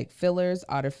 synthetic fillers,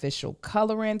 artificial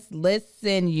colorants.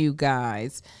 Listen, you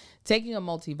guys, taking a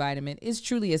multivitamin is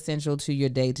truly essential to your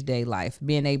day-to-day life,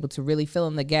 being able to really fill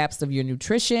in the gaps of your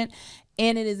nutrition.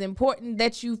 And it is important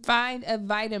that you find a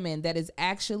vitamin that is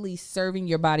actually serving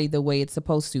your body the way it's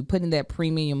supposed to, putting that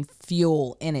premium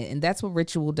fuel in it. And that's what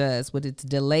Ritual does with its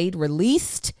delayed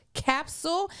released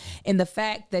capsule, and the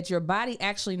fact that your body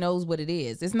actually knows what it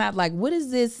is. It's not like, what is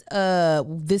this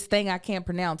this thing I can't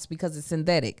pronounce because it's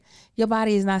synthetic. Your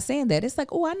body is not saying that. It's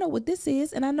like, oh, I know what this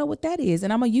is and I know what that is,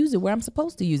 and I'm gonna use it where I'm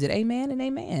supposed to use it. Amen and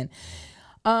amen.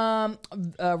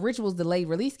 Ritual's delayed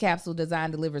release capsule design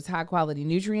delivers high quality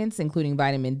nutrients, including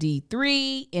vitamin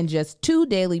D3 in just 2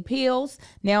 daily pills,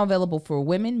 now available for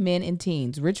women, men, and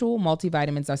teens. Ritual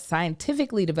multivitamins are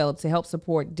scientifically developed to help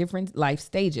support different life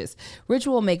stages.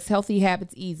 Ritual makes healthy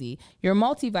habits easy. Your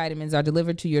multivitamins are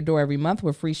delivered to your door every month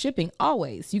with free shipping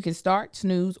always. You can start,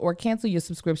 snooze, or cancel your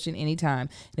subscription anytime.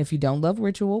 And if you don't love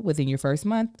Ritual within your first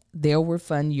month, they'll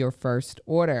refund your first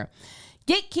order.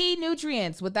 Get key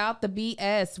nutrients without the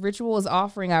BS. Ritual is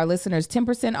offering our listeners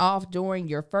 10% off during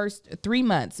your first 3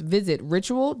 months. Visit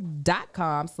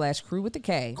ritual.com/crew with a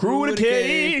K. Crew with a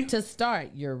K. To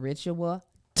start your ritual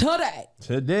today.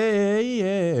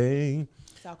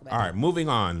 All right, moving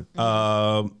on.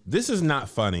 This is not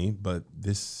funny, but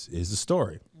this is a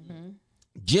story.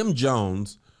 Jim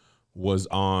Jones was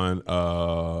on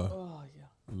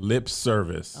lip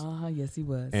service. Yes, he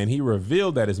was. And he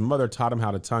revealed that his mother taught him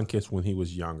how to tongue kiss when he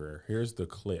was younger. Here's the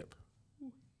clip.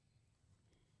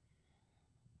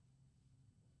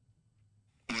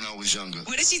 When I was younger.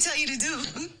 What did she tell you to do?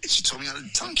 She told me how to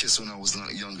tongue kiss when I was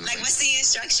younger. Like, what's the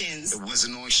instructions? There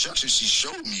wasn't no instructions. She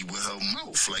showed me with her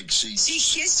mouth. Like, she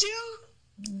kissed you?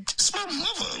 It's my mother. No, I'm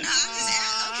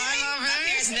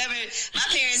just okay. My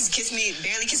parents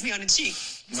barely kissed me on the cheek.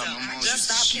 No, my mom, just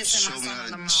stop kissing my son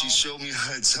on the mouth. She showed me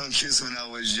how to tongue kiss when I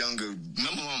was younger.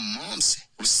 Remember, my mom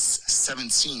was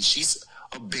 17. She's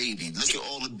a baby. Look at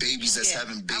all the babies that's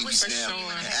having babies now.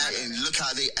 Sure. And look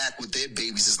how they act with their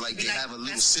babies. It's like they have a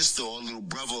little sister or a little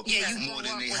brother more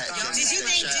than they had. Did you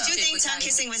think tongue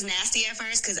kissing was nasty at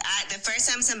first? Because the first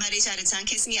time somebody tried to tongue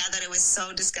kiss me, I thought it was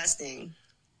so disgusting.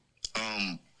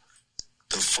 The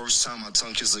first time I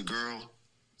tongue kissed a girl,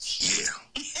 yeah.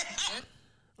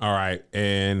 All right.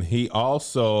 And he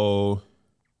also,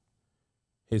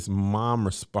 his mom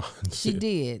responded. She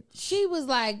did. She was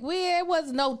like, there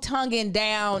was no tonguing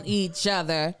down each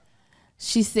other.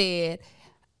 She said,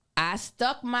 I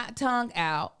stuck my tongue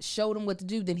out, showed him what to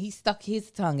do, then he stuck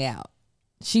his tongue out.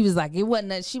 She was like, it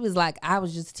wasn't, she was like, I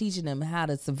was just teaching him how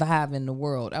to survive in the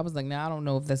world. I was like, now I don't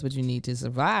know if that's what you need to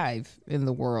survive in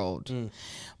the world.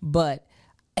 But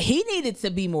he needed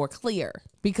to be more clear,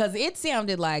 because it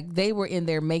sounded like they were in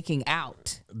there making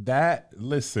out.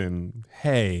 Listen,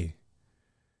 hey.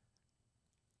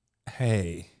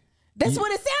 That's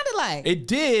what it sounded like. It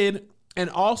did.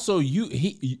 And also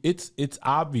it's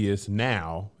obvious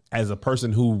now, as a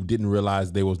person who didn't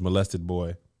realize they was molested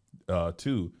boy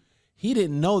too. He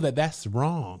didn't know that that's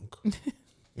wrong.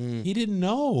 He didn't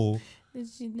know.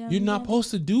 You're not supposed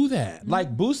to do that.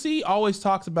 Like Boosie always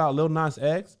talks about Lil Nas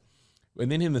X,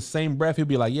 and then in the same breath he'll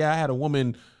be like, yeah, I had a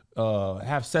woman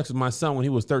have sex with my son when he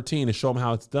was 13 to show him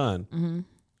how it's done.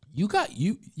 You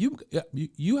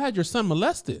had your son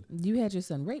molested. You had your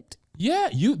son raped. Yeah,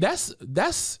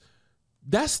 that's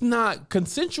not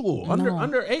consensual. No.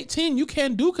 Under 18, you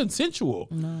can't do consensual.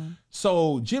 No.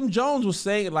 So Jim Jones was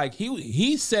saying, like,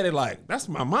 he said it like, that's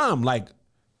my mom, like,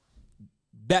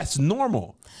 that's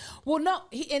normal. Well, no,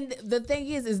 and the thing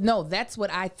is no, that's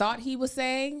what I thought he was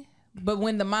saying. But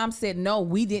when the mom said, no,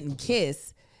 we didn't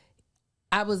kiss,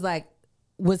 I was like,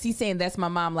 was he saying that's my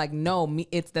mom? Like, no,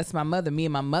 that's my mother. Me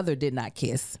and my mother did not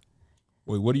kiss.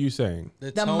 Wait, what are you saying?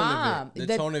 The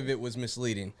tone of it was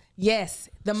misleading. Yes.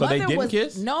 The so mother they didn't was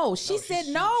kiss? No, she said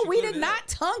no, we did not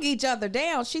tongue each other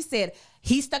down. She said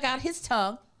he stuck out his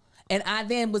tongue And I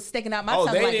then was sticking out my Oh,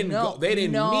 tongue they like, didn't no, go- they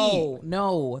didn't no, meet.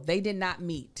 No, they did not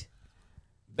meet.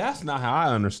 That's not how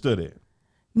I understood it.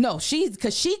 No,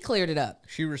 because she cleared it up.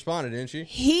 She responded, didn't she?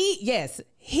 He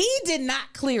did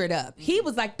not clear it up. He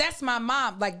was like, that's my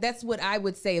mom. Like, that's what I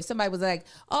would say if somebody was like,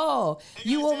 oh,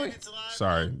 you over.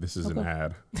 Sorry, this is an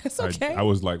ad. That's okay. I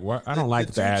was like, what? I don't like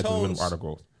the two ads in the middle tones- of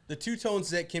articles. The two tones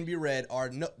that can be read are,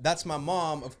 no, that's my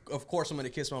mom. Of course, I'm going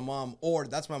to kiss my mom. Or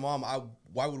that's my mom.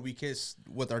 Why would we kiss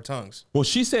with our tongues? Well,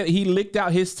 she said he licked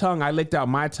out his tongue. I licked out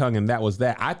my tongue, and that was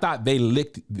that. I thought the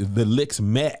licks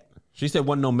met. She said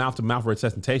wasn't no mouth-to-mouth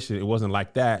resuscitation. It wasn't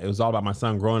like that. It was all about my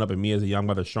son growing up and me as a young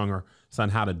mother showing her son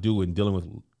how to do and dealing with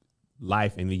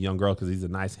life and the young girl because he's a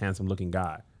nice, handsome-looking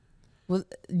guy. Well,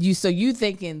 you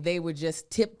thinking they were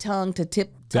just tip tongue to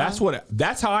tip tongue?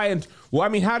 That's how well, I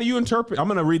mean, how do you interpret? I'm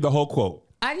going to read the whole quote.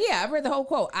 I read the whole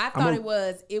quote. I thought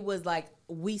it was like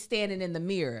we standing in the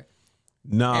mirror.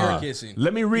 Nah. Kissing.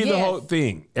 Let me read the Yes. whole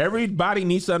thing. Everybody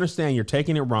needs to understand you're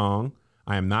taking it wrong.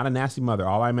 I am not a nasty mother.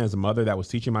 All I meant is a mother that was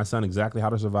teaching my son exactly how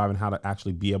to survive and how to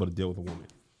actually be able to deal with a woman.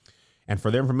 And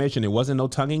for their information, it wasn't no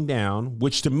tonguing down,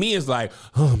 which to me is like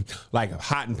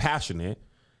hot and passionate.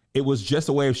 It was just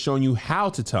a way of showing you how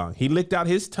to tongue. He licked out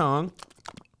his tongue.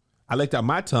 I licked out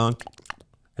my tongue.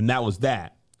 And that was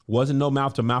that. Wasn't no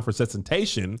mouth-to-mouth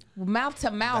resuscitation. Mouth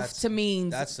to mouth to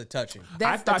means That's the touching.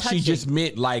 I thought she just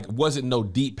meant like wasn't no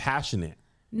deep passionate.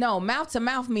 no, mouth to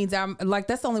mouth means I'm like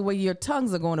that's the only way your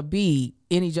tongues are going to be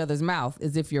in each other's mouth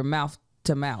is if you're mouth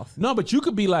to mouth. No, but you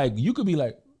could be like,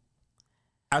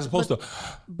 as opposed to,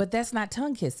 But that's not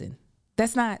tongue kissing.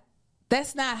 That's not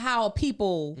how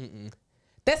people.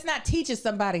 That's not teaching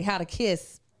somebody how to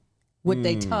kiss with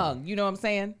their tongue. You know what I'm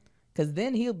saying? Because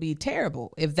then he'll be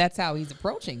terrible if that's how he's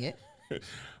approaching it.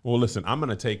 well, listen, I'm going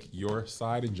to take your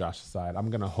side and Josh's side. I'm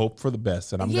going to hope for the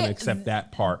best and I'm going Yeah, to accept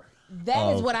that part.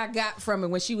 That is what I got from it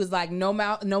when she was like, no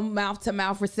mouth to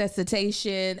mouth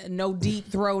resuscitation, no deep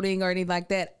throating or anything like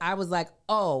that. I was like,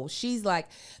 oh, she's like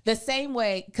the same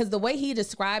way, because the way he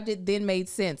described it then made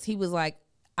sense. He was like,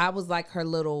 I was like her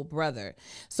little brother.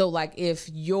 So like if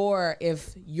your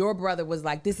brother was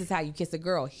like, this is how you kiss a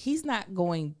girl, he's not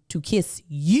going to kiss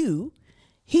you.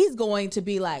 He's going to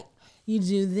be like, you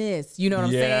do this. You know what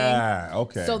I'm saying? Yeah,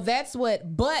 okay. So that's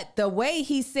but the way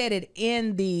he said it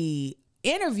in the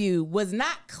interview was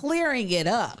not clearing it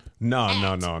up. No.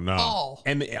 all.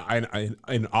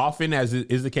 And often, as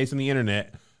is the case on the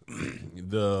internet,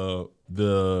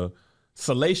 the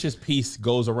salacious piece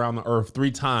goes around the earth 3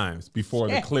 times before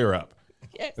the clear up.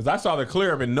 Because I saw the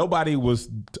clear up and nobody was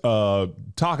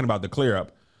talking about the clear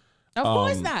up. Of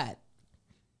course not.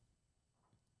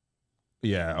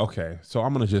 Yeah, okay. So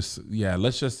I'm going to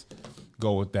let's just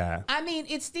go with that. I mean,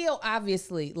 it's still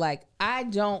obviously like I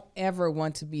don't ever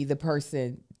want to be the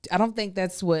person. I don't think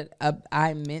that's what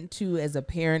I meant to as a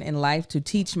parent in life, to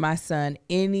teach my son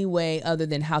any way other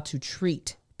than how to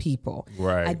treat people.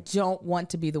 Right. I don't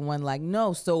want to be the one like,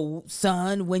 no, so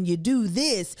son, when you do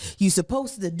this, you're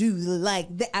supposed to do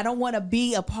like that. I don't want to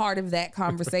be a part of that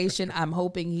conversation. I'm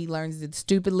hoping he learns it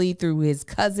stupidly through his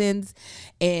cousins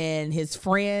and his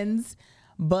friends.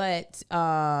 But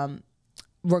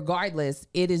regardless,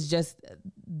 it is just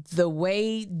the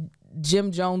way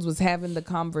Jim Jones was having the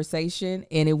conversation,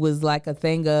 and it was like a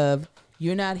thing of,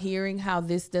 you're not hearing how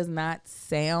this does not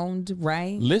sound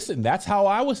right. Listen, that's how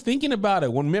I was thinking about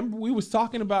it. Remember we was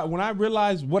talking about when I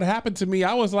realized what happened to me,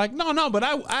 I was like, no, but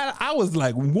I was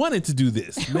like wanted to do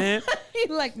this, man.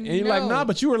 You're like, and you're like, nah,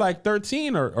 but you were like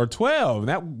 13 or 12. And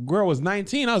that girl was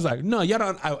 19. I was like, no, y'all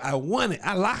don't. I want it.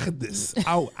 I like this.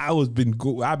 I've been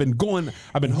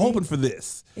hoping for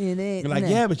this. It ain't. You're like,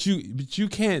 yeah, but you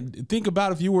can't think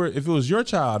about if it was your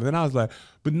child. And then I was like,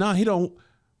 but no, he don't.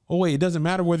 Oh wait, it doesn't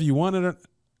matter whether you want it or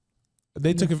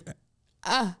they took it.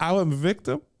 I was a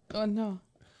victim. Oh no.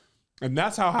 And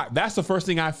that's that's the first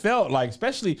thing I felt like,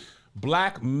 especially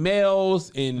black males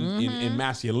in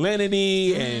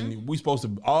masculinity, and we supposed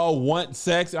to all want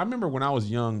sex. I remember when I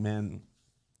was young, man,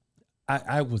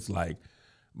 I was like,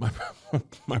 my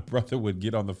brother would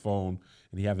get on the phone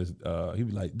and he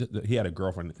would like, he had a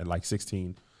girlfriend at like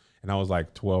 16 and I was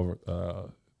like 12,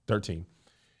 13.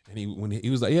 And when he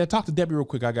was like, yeah, talk to Debbie real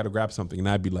quick, I got to grab something. And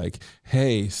I'd be like,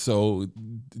 hey, so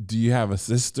do you have a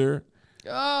sister?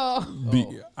 Because,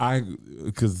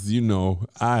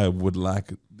 I would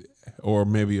like, or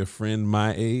maybe a friend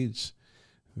my age.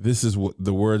 This is what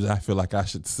the words I feel like I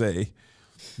should say.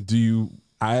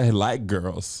 I like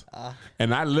girls.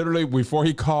 And I literally, before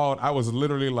he called, I was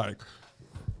literally like,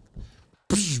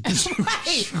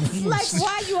 Right. Like,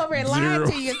 why you over here lying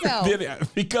to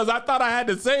yourself? Because I thought I had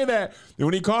to say that. And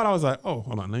when he called, I was like, oh,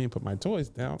 hold on, let me put my toys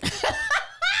down.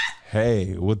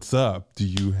 hey, what's up? Do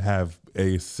you have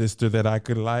a sister that I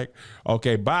could like?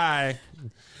 Okay, bye.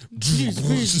 I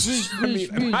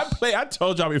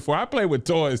told y'all before, I played with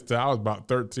toys till I was about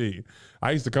 13.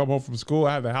 I used to come home from school.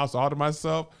 I had the house all to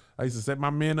myself. I used to set my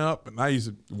men up, and I used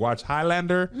to watch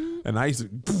Highlander, and I used to.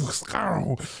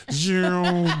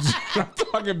 I'm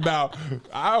talking about,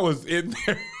 I was in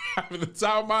there having the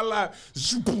time of my life.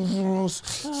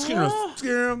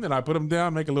 And I put them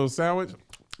down, make a little sandwich.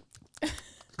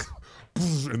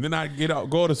 And then I'd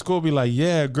go to school, be like,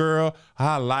 yeah, girl,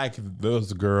 I like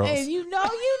those girls. And you know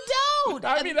you don't.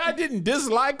 I mean, I didn't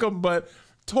dislike them, but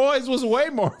toys was way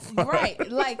more fun. Right.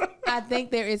 Like, I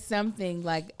think there is something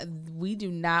like we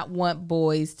do not want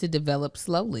boys to develop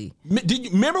slowly. Did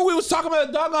you remember we was talking about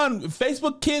the doggone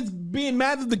Facebook kids being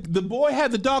mad that the boy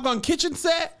had the doggone kitchen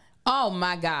set? Oh,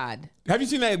 my God. Have you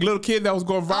seen that little kid that was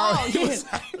going viral? Oh, yes.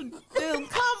 Dude,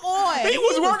 come on. He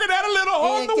was working at a little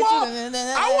hole in the wall.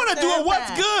 I want to do a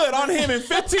what's good on him in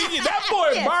 15 years. That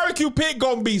boy barbecue pit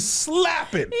gonna be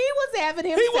slapping. He was having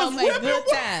himself a good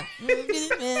time.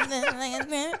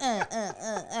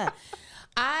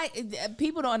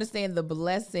 People don't understand the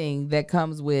blessing that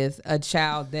comes with a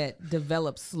child that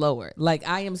develops slower. Like,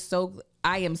 I am so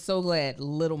glad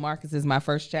little Marcus is my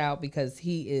first child because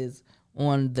he is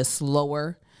on the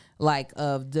slower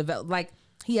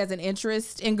he has an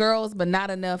interest in girls, but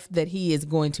not enough that he is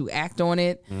going to act on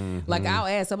it. Like, I'll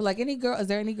ask, I'm like, is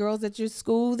there any girls at your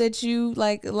school that you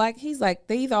like? He's like,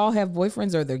 they either all have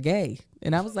boyfriends or they're gay.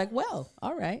 And I was like, well,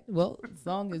 all right. Well, as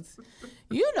long as,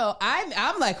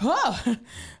 I'm like, oh,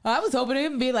 I was hoping it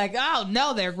would be like, oh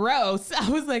no, they're gross. I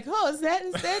was like, oh, is that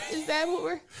what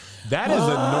we're? That is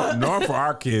a norm for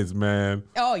our kids, man.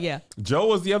 Oh yeah. Joe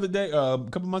was the other day, a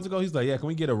couple months ago. He's like, yeah, can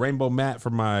we get a rainbow mat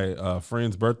for my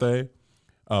friend's birthday?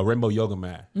 Rainbow yoga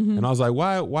mat. And I was like,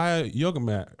 why a yoga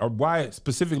mat? Or why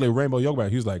specifically a rainbow yoga mat?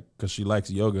 He was like, because she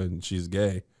likes yoga and she's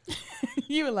gay.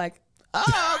 You were like,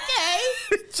 oh, okay.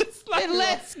 Just like, then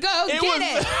let's go get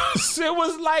it. It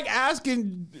was like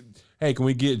asking, hey, can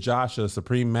we get Josh a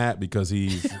Supreme mat because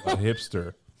he's a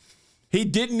hipster? He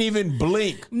didn't even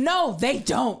blink. No, they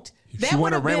don't. She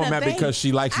wanted a rainbow mat because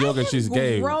she likes yoga and she's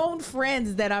gay. I have grown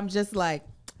friends that I'm just like,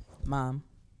 Mom,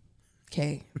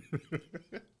 okay,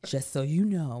 just so you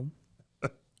know,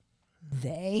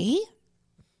 they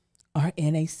are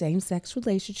in a same-sex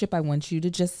relationship. I want you to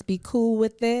just be cool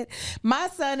with it. My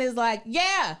son is like,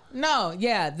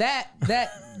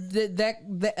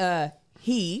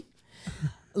 he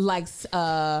likes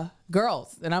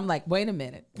girls. And I'm like, wait a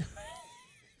minute.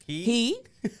 He?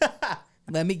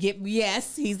 Let me get,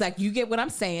 yes. He's like, you get what I'm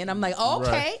saying. I'm like, okay,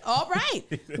 right. All right.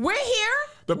 We're here.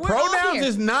 The pronouns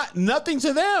is nothing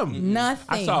to them. Nothing.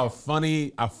 I saw a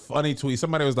funny tweet.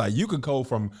 Somebody was like, you could go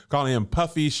from calling him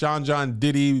Puffy, Sean John,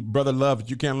 Diddy, Brother Love, but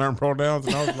you can't learn pronouns.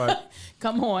 And I was like,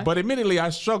 come on. But admittedly, I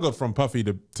struggled from Puffy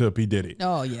to P. Diddy.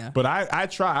 Oh, yeah. But I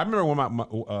try. I remember when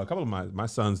a couple of my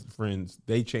son's friends,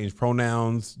 they changed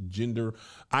pronouns, gender.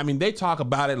 I mean, they talk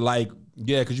about it like,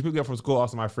 yeah, because you pick me up from school.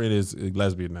 Also, my friend is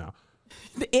lesbian now.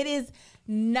 It is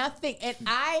nothing. And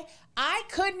I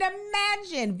couldn't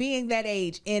imagine being that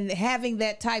age and having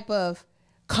that type of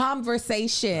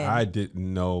conversation. I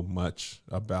didn't know much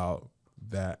about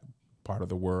that part of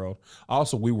the world.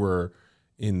 Also, we were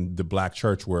in the black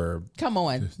church where... Come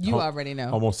on. You already know.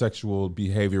 Homosexual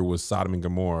behavior was Sodom and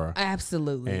Gomorrah.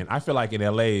 Absolutely. And I feel like in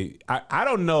LA, I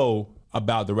don't know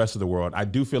about the rest of the world. I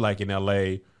do feel like in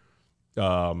LA,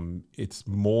 it's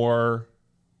more...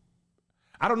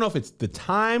 I don't know if it's the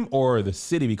time or the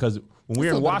city, because when we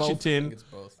were in Washington,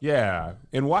 yeah,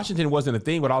 in Washington it wasn't a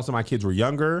thing, but also my kids were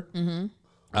younger.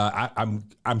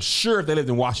 I'm sure if they lived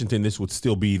in Washington, this would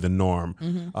still be the norm,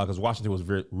 because Washington was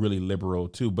really liberal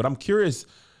too. But I'm curious,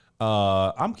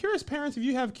 parents, if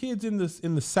you have kids in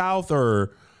the South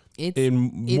or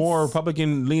in more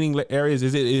Republican leaning areas,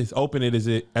 is it as open as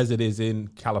it is in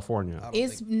California?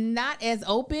 It's not as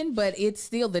open, but it's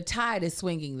still, the tide is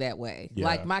swinging that way. Yeah.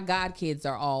 Like my godkids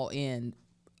are all in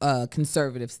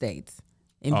conservative states,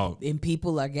 and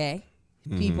people are gay.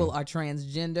 People are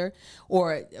transgender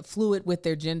or fluid with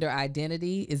their gender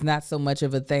identity. Is not so much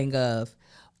of a thing of,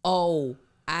 oh,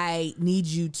 I need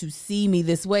you to see me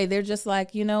this way. They're just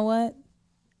like, you know what?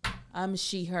 I'm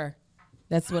she, her.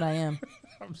 That's what I am.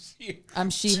 I'm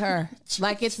she, her.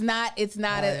 Like it's not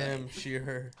I am she,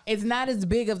 her. It's not as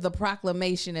big of the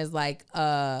proclamation as like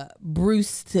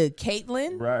Bruce to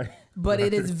Caitlyn. Right. But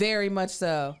it is very much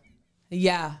so.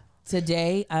 Yeah.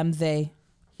 Today I'm they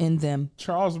in them.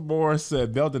 Charles Moore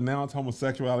said they'll denounce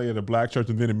homosexuality at a black church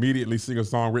and then immediately sing a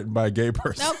song written by a gay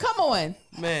person. Oh, come on.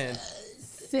 Man.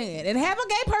 Sing it. And have a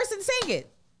gay person sing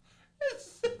it.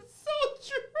 It's so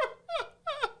true.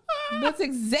 That's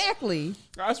exactly.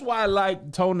 That's why I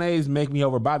like Tone's Make Me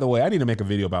Over. By the way, I need to make a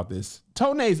video about this.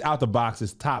 Tone's Out the Box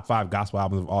is top 5 gospel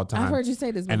albums of all time. I've heard you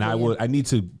say this before. And I need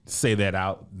to say that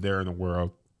out there in the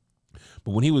world.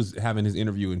 But when he was having his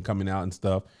interview and coming out and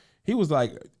stuff, he was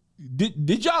like,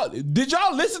 Did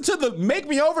y'all listen to the Make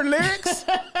Me Over lyrics?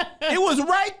 It was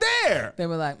right there. They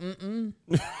were like,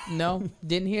 no,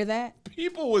 didn't hear that.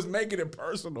 People was making it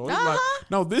personal. It's like,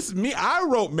 no, this is me. I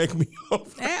wrote Make Me Over.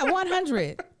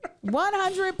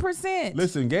 100%.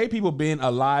 Listen, gay people been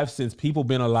alive since people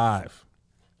been alive.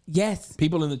 Yes.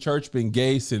 People in the church been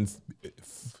gay since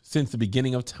the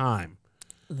beginning of time.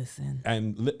 Listen.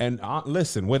 And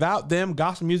listen, without them,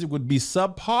 gospel music would be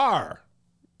subpar.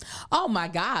 Oh my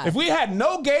God. If we had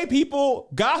no gay people,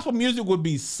 gospel music would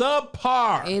be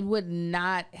subpar. It would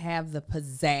not have the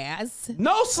pizzazz.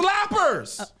 No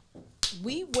slappers.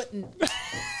 We wouldn't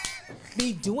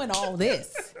be doing all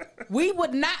this. We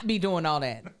would not be doing all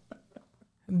that.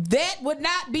 That would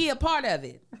not be a part of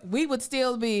it. We would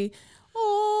still be,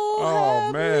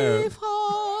 oh man.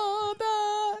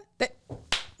 Father.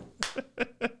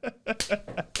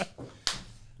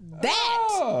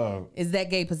 That is that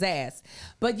gay pizzazz.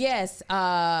 But yes,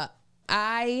 I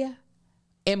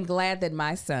am glad that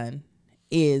my son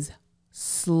is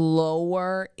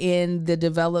slower in the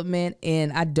development,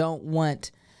 and I don't want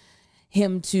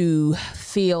him to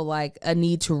feel like a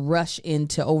need to rush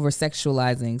into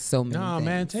over-sexualizing so many things.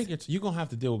 Man, take it. You're going to have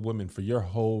to deal with women for your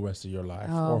whole rest of your life,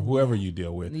 or whoever you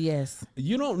deal with. Yes.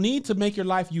 You don't need to make your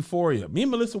life Euphoria. Me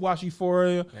and Melissa watched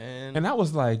Euphoria, and I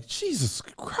was like, Jesus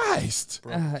Christ.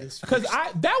 Because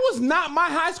that was not my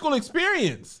high school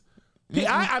experience.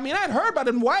 I mean, I'd heard about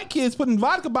them white kids putting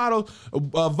vodka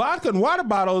and water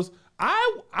bottles.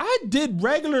 I did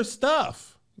regular stuff.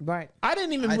 Right. I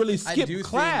didn't even really skip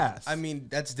class. I mean,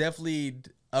 that's definitely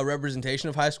a representation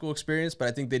of high school experience, but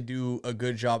I think they do a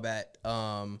good job at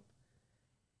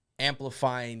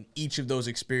amplifying each of those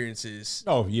experiences.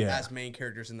 Oh yeah, as main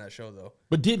characters in that show, though.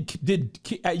 But did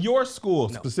at your school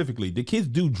specifically, did kids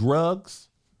do drugs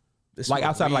like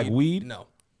outside of like weed? No.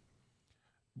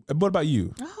 What about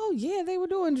you? Oh yeah, they were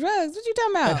doing drugs. What you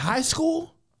talking about? At high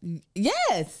school?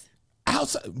 Yes.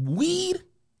 Outside weed?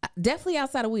 Definitely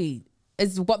outside of weed.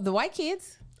 It's what the white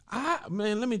kids.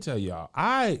 Man, let me tell y'all.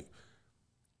 I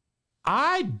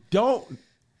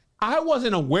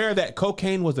wasn't aware that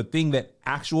cocaine was a thing that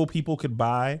actual people could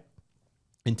buy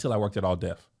until I worked at All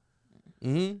Def.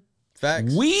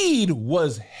 Facts. Weed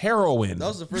was heroin. That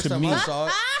was the first time I saw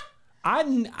it.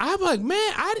 I'm like,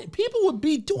 man, people would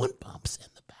be doing bumps in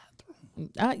the bathroom.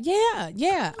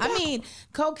 Yeah. I mean,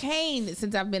 cocaine,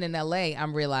 since I've been in LA,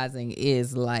 I'm realizing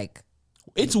is like,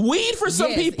 it's weed for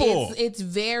some people. It's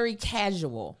very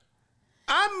casual.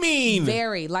 I mean,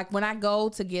 very like when I go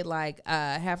to get like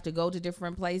have to go to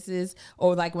different places,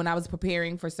 or like when I was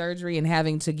preparing for surgery and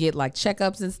having to get like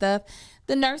checkups and stuff,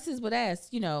 the nurses would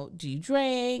ask, do you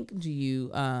drink? Do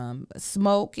you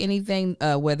smoke anything,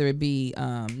 whether it be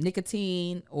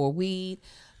nicotine or weed?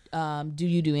 Do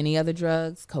you do any other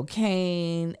drugs?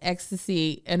 Cocaine,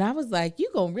 ecstasy? And I was like, you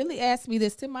gonna really ask me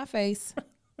this to my face?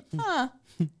 Huh?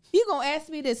 You gonna ask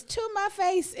me this to my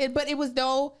face? But there was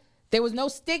no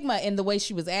stigma in the way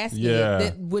she was asking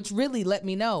it, which really let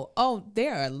me know,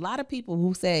 there are a lot of people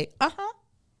who say,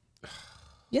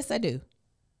 yes, I do.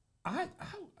 I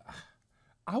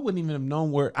wouldn't even have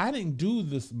known where. I didn't do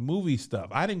this movie stuff.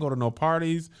 I didn't go to no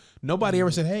parties. Nobody ever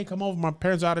said, hey, come over. My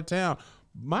parents are out of town.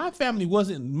 My family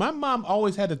my mom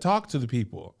always had to talk to the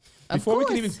people. Before we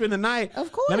could even spend the night.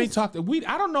 Of course. Let me talk to,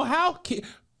 I don't know how,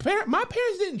 my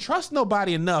parents didn't trust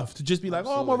nobody enough to just be like,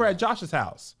 I'm over at Josh's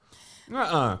house.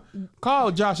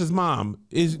 Call Josh's mom.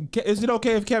 Is it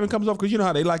okay if Kevin comes over? Because you know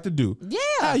how they like to do. Yeah.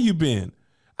 How you been?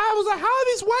 I was like, how are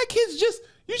these white kids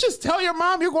you just tell your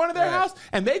mom you're going to their house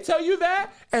and they tell you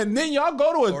that, and then y'all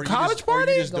go to a college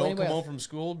party? Or you just don't come home from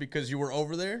school because you were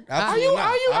over there? Are you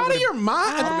out of your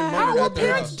mind? How are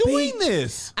parents doing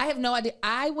this? I have no idea.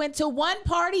 I went to one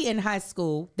party in high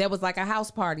school that was like a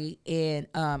house party, and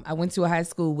I went to a high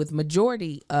school with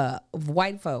majority of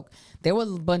white folk. There were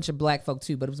a bunch of black folk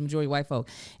too, but it was majority white folk.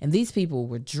 And these people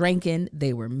were drinking.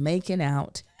 They were making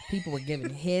out. People were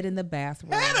giving head in the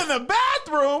bathroom. Head in the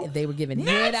bathroom? They were giving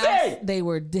head out. They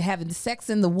were having sex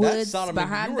in the woods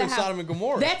behind the house. Sodom and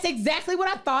Gomorrah. That's exactly what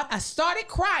I thought. I started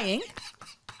crying,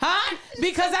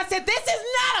 because I said, this is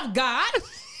not of God.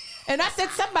 And I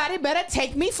said, somebody better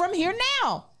take me from here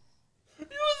now. You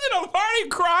was in a party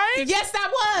crying? Yes,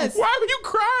 I was. Why were you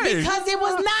crying? Because it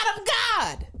was not of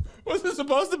God. Was it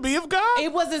supposed to be of God?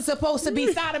 It wasn't supposed to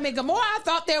be Sodom and Gomorrah. I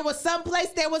thought there was some place,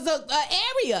 there was a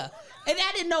area. And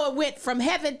I didn't know it went from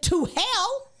heaven to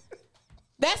hell.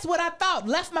 That's what I thought.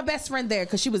 Left my best friend there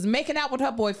because she was making out with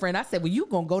her boyfriend. I said, well, you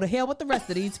going to go to hell with the rest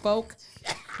of these folk.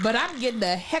 But I'm getting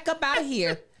the heck up out of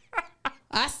here.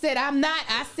 I said, I'm not.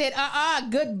 I said,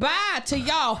 goodbye to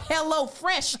y'all. Hello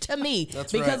Fresh to me.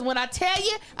 That's because right. when I tell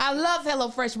you, I love Hello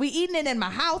Fresh. We eating it in my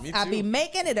house. I be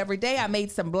making it every day. I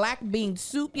made some black bean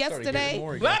soup yesterday.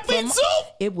 Black bean soup?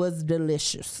 It was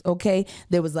delicious. Okay.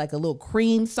 There was like a little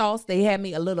cream sauce. They had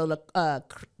me a little,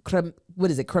 what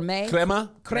is it? Crema,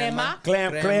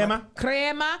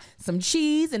 some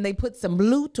cheese, and they put some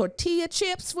blue tortilla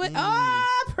chips with.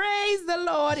 Oh, praise the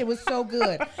Lord! It was so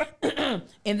good.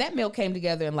 And that meal came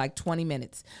together in like 20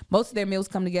 minutes. Most of their meals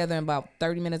come together in about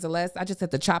 30 minutes or less. I just have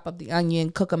to chop up the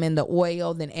onion, cook them in the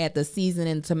oil, then add the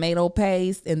seasoning, tomato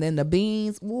paste, and then the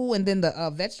beans, and then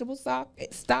the vegetable stock,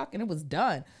 and it was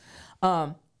done.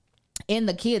 And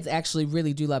the kids actually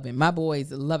really do love it. My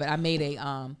boys love it. I made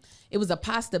it was a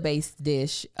pasta-based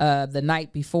dish the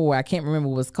night before. I can't remember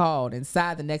what it was called. And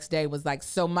Sai the next day was like,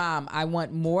 so Mom, I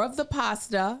want more of the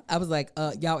pasta. I was like,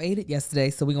 y'all ate it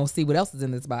yesterday, so we're going to see what else is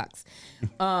in this box.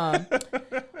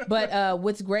 But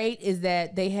what's great is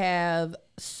that they have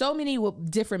so many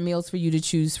different meals for you to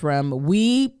choose from.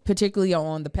 We particularly are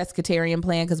on the pescatarian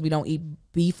plan because we don't eat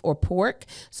beef or pork.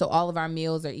 So all of our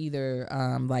meals are either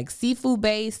like seafood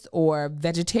based or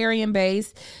vegetarian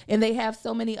based. And they have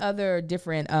so many other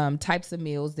different types of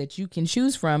meals that you can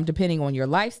choose from depending on your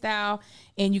lifestyle.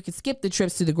 And you can skip the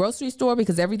trips to the grocery store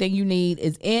because everything you need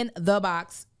is in the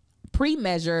box,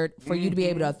 pre-measured for you to be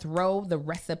able to throw the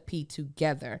recipe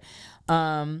together.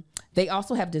 They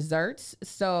also have desserts,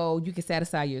 so you can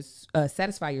satisfy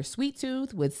your sweet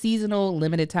tooth with seasonal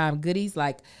limited time goodies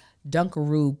like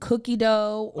Dunkaroo cookie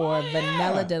dough or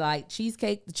Vanilla Delight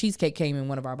cheesecake. The cheesecake came in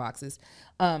one of our boxes.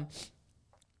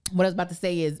 What I was about to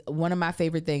say is one of my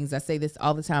favorite things, I say this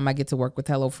all the time I get to work with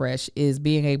HelloFresh, is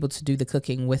being able to do the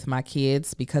cooking with my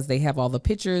kids because they have all the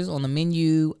pictures on the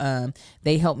menu.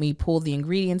 They help me pull the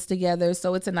ingredients together.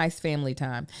 So it's a nice family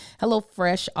time.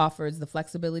 HelloFresh offers the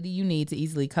flexibility you need to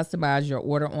easily customize your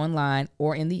order online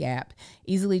or in the app.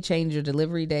 Easily change your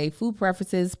delivery day, food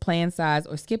preferences, plan size,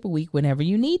 or skip a week whenever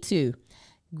you need to.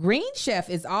 Green Chef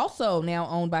is also now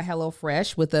owned by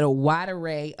HelloFresh with a wide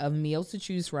array of meals to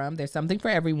choose from. There's something for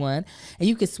everyone. And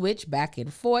you can switch back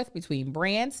and forth between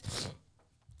brands.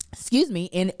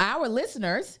 And our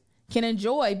listeners can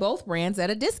enjoy both brands at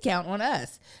a discount on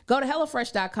us. Go to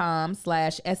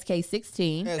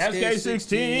HelloFresh.com/SK16.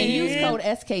 SK16. And use code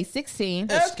SK16.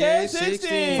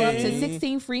 SK16. For up to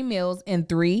 16 free meals and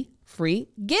 3 free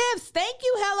gifts. Thank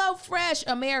you, HelloFresh,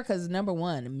 America's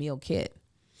 #1 meal kit.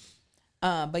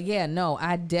 But yeah, no,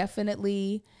 I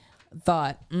definitely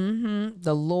thought,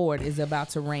 the Lord is about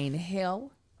to rain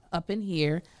hell up in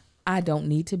here. I don't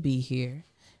need to be here.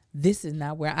 This is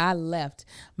not where I left.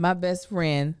 My best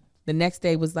friend the next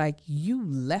day was like, you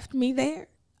left me there?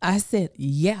 I said,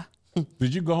 yeah.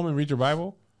 Did you go home and read your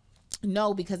Bible?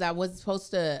 No, because it was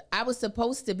supposed to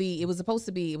be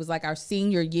like our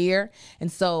senior year.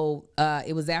 And so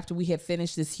it was after we had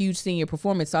finished this huge senior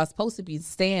performance. So I was supposed to be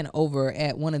staying over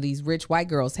at one of these rich white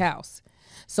girls' house.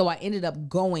 So I ended up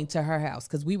going to her house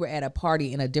because we were at a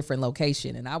party in a different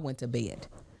location and I went to bed.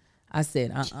 I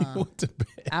said, You went to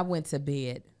bed. I went to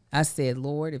bed. I said,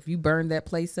 Lord, if you burn that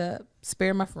place up,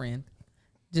 spare my friend.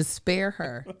 Just spare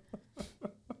her.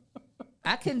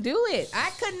 I can do it.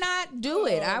 I could not do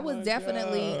it. I was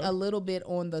definitely a little bit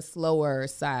on the slower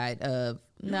side of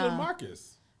You're a little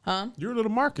Marcus. Huh? You're a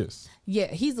little Marcus.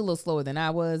 Yeah, he's a little slower than I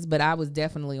was, but I was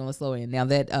definitely on the slower end. Now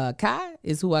that Kai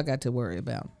is who I got to worry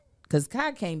about. Because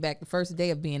Kai came back the first day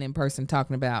of being in person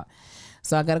talking about,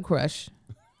 so I got a crush.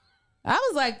 I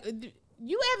was like,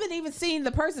 you haven't even seen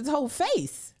the person's whole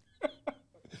face.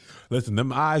 Listen,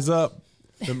 them eyes up.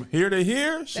 From here to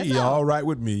here, she all right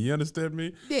with me. You understand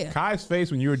me? Yeah. Kai's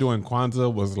face when you were doing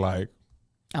Kwanzaa was like,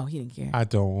 oh, he didn't care. I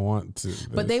don't want to.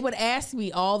 But they would ask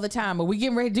me all the time, are we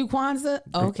getting ready to do Kwanzaa?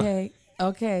 Okay.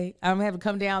 I'm going to have to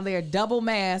come down there double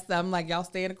masked. I'm like, y'all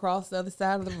stand across the other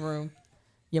side of the room.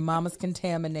 Your mama's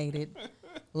contaminated.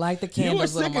 Light the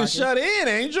candles. You were sick and shut in,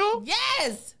 Angel.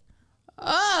 Yes.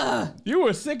 You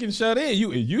were sick and shut in.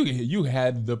 You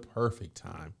had the perfect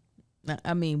time.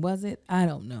 I mean, was it? I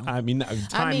don't know. I mean,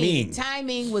 timing.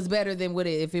 Timing was better than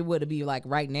if it would be like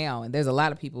right now. And there's a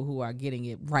lot of people who are getting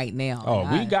it right now.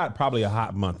 Oh, we got probably a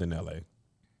hot month in LA.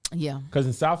 Yeah. Because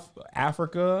in South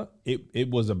Africa, it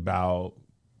was about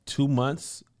 2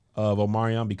 months of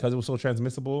Omarion because it was so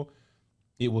transmissible.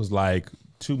 It was like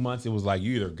 2 months. It was like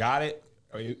you either got it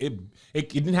or it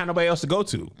didn't have nobody else to go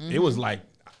to. Mm-hmm. It was like,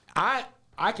 I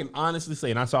can honestly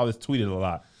say, and I saw this tweeted a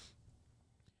lot,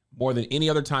 more than any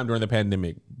other time during the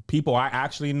pandemic, people I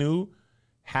actually knew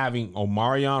having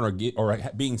Omarion or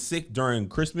being sick during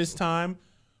Christmas time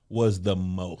was the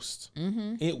most.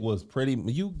 It was pretty.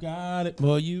 You got it,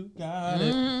 boy. You got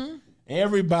it.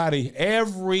 Everybody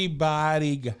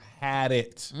had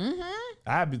it.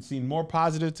 I've been seeing more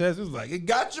positive tests. It was like, it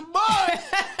got your butt.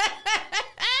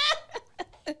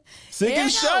 Sick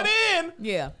and shut in.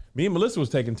 Yeah. Me and Melissa was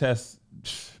taking tests.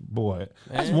 Boy,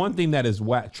 that's one thing that is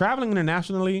whack. Traveling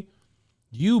internationally,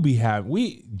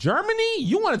 Germany,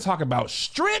 you want to talk about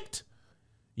strict?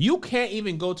 You can't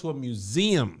even go to a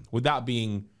museum without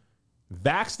being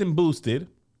vaxxed and boosted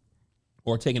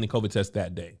or taking a COVID test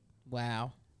that day.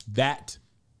 Wow. That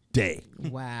day.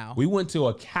 Wow. We went to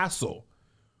a castle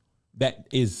that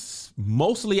is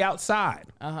mostly outside.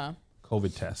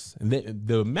 COVID tests. And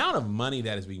the amount of money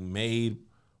that is being made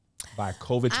by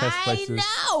COVID test places.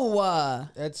 I know.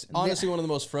 That's honestly one of the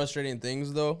most frustrating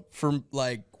things, though, for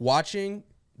like watching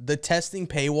the testing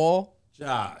paywall.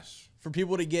 Josh. For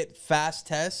people to get fast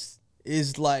tests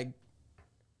is like,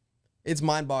 it's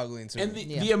mind-boggling to And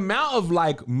me. the amount of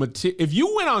like if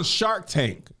you went on Shark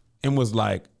Tank and was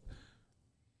like,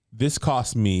 this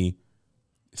cost me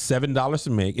 $7 to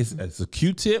make. It's a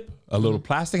Q-tip, a little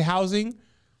plastic housing,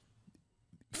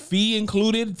 fee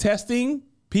included, testing.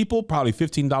 People probably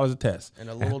 $15 a test. And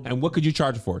a little and what could you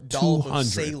charge it for? dollop of 200.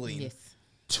 saline. Yes.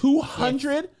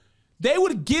 200? They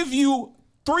would give you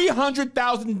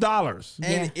 $300,000.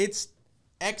 And it's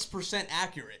X%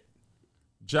 accurate.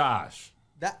 Josh.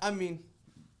 That, I mean,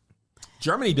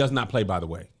 Germany does not play, by the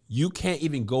way. You can't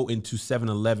even go into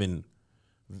 7-Eleven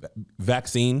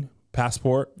vaccine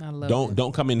passport. I love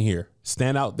Don't come in here.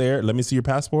 Stand out there. Let me see your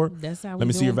passport. That's how Let me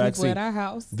we see your doing people vaccine. at our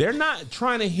house. They're not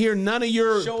trying to hear none of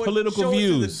your political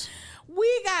views.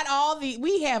 We got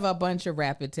we have a bunch of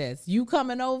rapid tests. You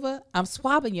coming over, I'm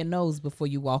swabbing your nose before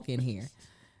you walk in here.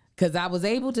 Cause I was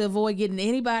able to avoid getting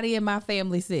anybody in my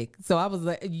family sick. So I was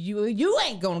like, you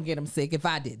ain't gonna get them sick if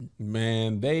I didn't.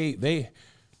 Man, they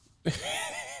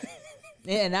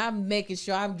And I'm making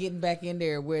sure I'm getting back in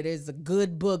there where there's a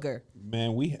good booger.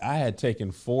 man, I had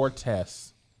taken 4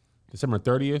 tests. December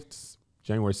 30th,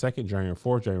 January 2nd, January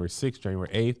 4th, January 6th, January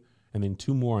 8th, and then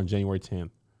 2 more on January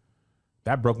 10th.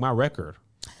 That broke my record.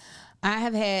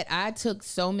 I took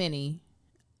so many.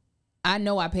 I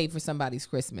know I paid for somebody's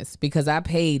Christmas because I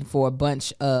paid for a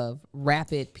bunch of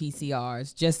rapid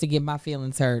PCRs just to get my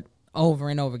feelings hurt over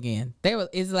and over again.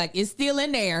 It's still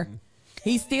in there.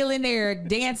 He's still in there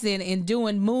dancing and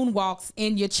doing moonwalks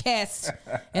in your chest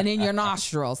and in your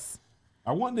nostrils.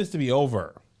 I want this to be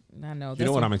over. I know. You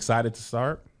know what I'm excited to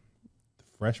start? The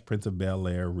Fresh Prince of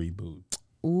Bel-Air reboot.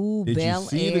 Ooh, Did Bel-Air. you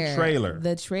see the trailer?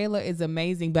 The trailer is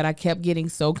amazing, but I kept getting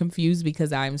so confused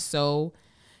because I'm so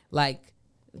like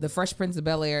the Fresh Prince of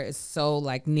Bel-Air is so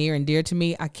like near and dear to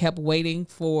me. I kept waiting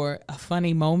for a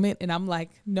funny moment, and I'm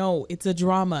like, no, it's a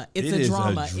drama. It's a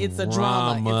drama. It's a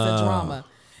drama. It's a drama.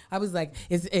 I was like,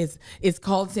 is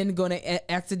Carlton going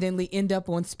to accidentally end up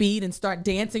on speed and start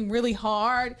dancing really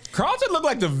hard? Carlton looked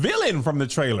like the villain from the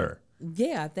trailer.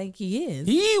 Yeah, I think he is.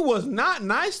 He was not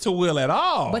nice to Will at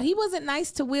all. But he wasn't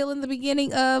nice to Will in the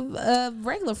beginning of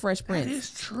regular Fresh Prince. That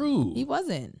is true. He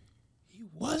wasn't. He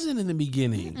wasn't in the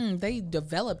beginning. They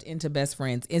developed into best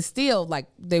friends, and still, like,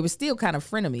 they were still kind of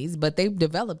frenemies, but they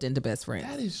developed into best friends.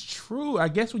 That is true. I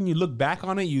guess when you look back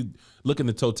on it, you look in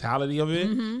the totality of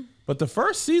it. But the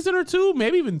first season or 2,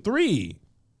 maybe even 3,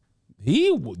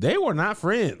 they were not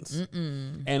friends.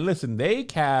 And listen, they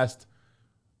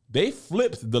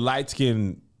flipped the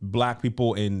light-skinned black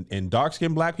people and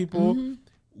dark-skinned black people.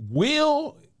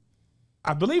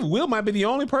 I believe Will might be the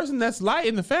only person that's light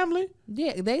in the family.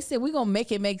 Yeah, they said we're gonna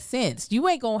make it make sense. You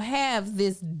ain't gonna have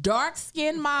this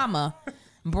dark-skinned mama,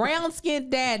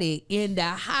 brown-skinned daddy, and the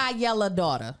high yellow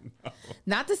daughter. No.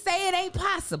 Not to say it ain't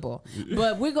possible,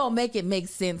 but we're gonna make it make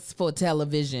sense for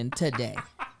television today.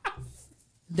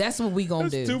 That's what we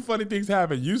gonna do. 2 funny things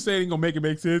happen. You saying gonna make it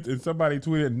make sense, and somebody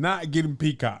tweeted not getting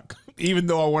Peacock, even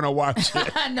though I want to watch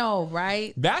it. I know,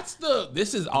 right? This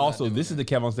is the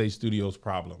Kev on Stage Studios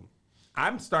problem.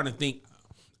 I'm starting to think,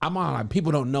 I'm on like,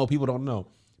 people don't know.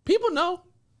 People know.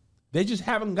 They just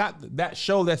haven't got that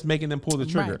show that's making them pull the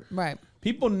trigger. Right.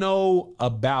 People know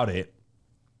about it.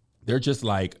 They're just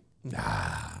like,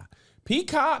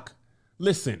 Peacock,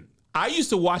 listen, I used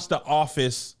to watch The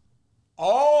Office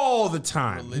all the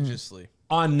time. Religiously.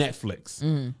 On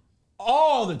Netflix.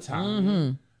 All the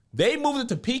time. They moved it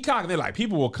to Peacock, and they're like,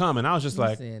 people will come. And I was just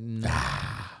like,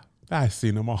 I've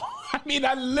seen them all. I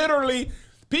mean,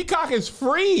 Peacock is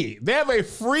free. They have a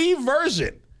free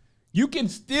version. You can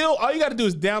still, all you got to do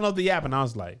is download the app. And I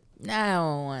was like,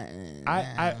 No.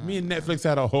 me and Netflix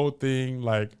had a whole thing.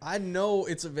 Like, I know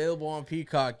it's available on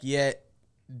Peacock, yet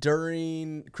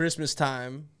during Christmas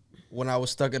time when I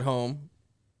was stuck at home.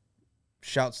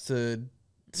 Shouts to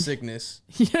sickness.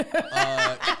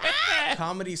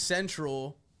 Comedy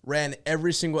Central ran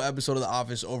every single episode of The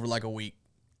Office over like a week.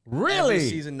 Really? Every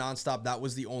season nonstop. That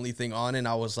was the only thing on, and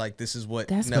I was like, "This is what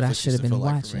That's Netflix what I should have been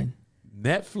watching.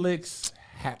 Netflix,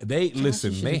 they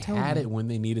had it when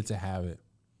they needed to have it.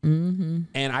 Mm-hmm.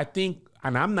 And I think,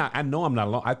 and I know I'm not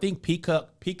alone. I think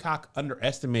Peacock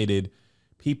underestimated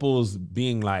people's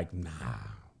being like, nah.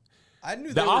 I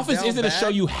knew The Office isn't a show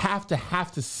you have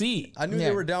to see. I knew they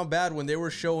were down bad when they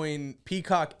were showing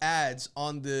Peacock ads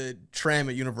on the tram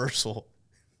at Universal.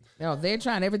 No, they're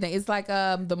trying everything. It's like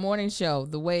the morning show.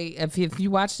 The way if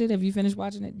you watched it, have you finished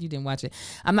watching it? You didn't watch it.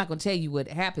 I'm not gonna tell you what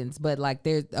happens, but like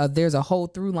there's a whole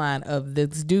through line of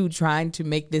this dude trying to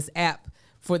make this app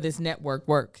for this network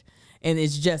work, and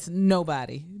it's just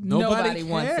nobody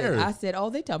wants it. I said, oh,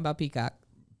 they talking about Peacock.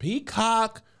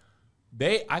 Peacock,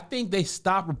 I think they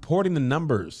stopped reporting the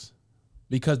numbers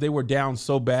because they were down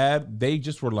so bad. They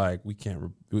just were like, we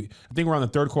can't. I think we're on the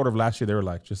third quarter of last year. They were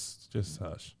like, just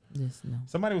hush. Just no.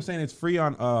 Somebody was saying it's free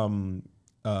on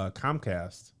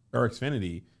Comcast or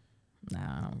Xfinity. No,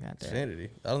 I don't got that. Xfinity.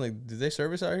 I don't think. Did they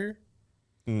service out here?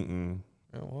 Mm-mm.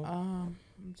 Oh, well.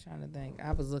 I'm trying to think.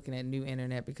 I was looking at new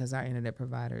internet because our internet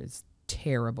provider is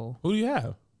terrible. Who do you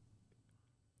have?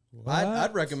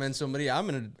 I'd recommend somebody. I'm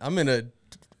in a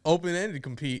open-ended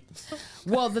compete.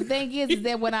 Well, the thing is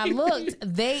that when I looked,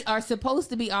 they are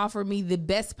supposed to be offering me the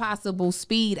best possible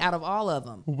speed out of all of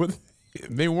them. What?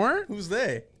 They weren't? Who's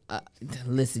they?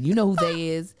 Listen, you know who they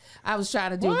is. I was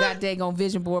trying to do a goddamn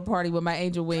vision board party with my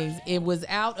angel wings. It was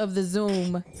out of the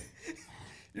Zoom.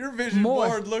 Your vision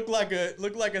board looked like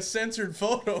a censored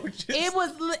photo. It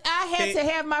was. I had to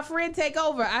have my friend take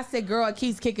over. I said, "Girl, it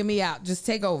keeps kicking me out. Just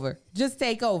take over. Just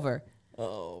take over."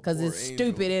 Oh, because it's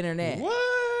stupid internet.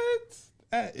 What?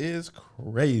 That is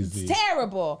crazy. It's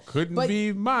terrible. Couldn't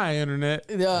be my internet.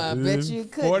 I bet you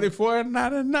could.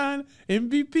 44.99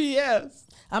 Mbps.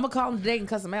 I'm gonna call him today and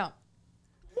cuss him out.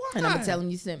 Why? And I'm gonna tell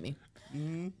him you sent me.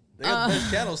 Mm-hmm. They got the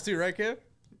best channels too, right, Kev?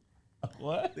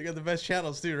 What? They got the best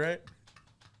channels too, right?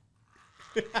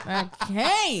 I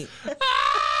can't.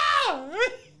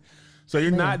 So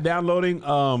you're not downloading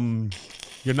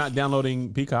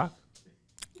Peacock?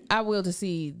 I will to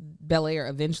see Bel-Air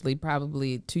eventually,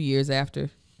 probably 2 years after.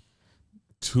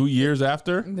 2 years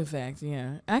after? The fact,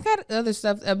 yeah. I got other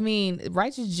stuff. I mean,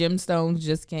 Righteous Gemstones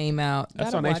just came out.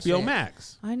 That's on HBO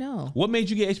Max. I know. What made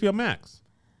you get HBO Max?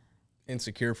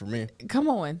 Insecure for me. Come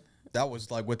on. That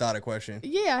was like without a question.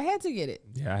 Yeah, I had to get it.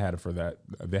 Yeah, I had it for that.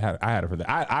 I had it for that.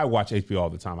 I watch HBO all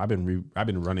the time. I've been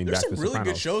running There's back some The really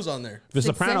Sopranos. good shows on there. The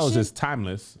Sopranos Succession? is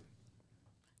timeless.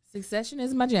 Succession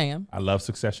is my jam. I love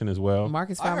Succession as well.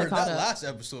 Marcus I finally heard caught that up. last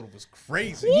episode was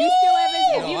crazy. You still haven't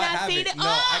seen it? No, You I not haven't. seen it? No,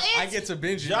 I get to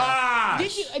binge it. Josh!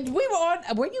 Did you?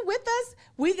 Were you with us?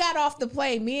 We got off the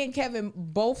plane. Me and Kevin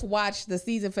both watched the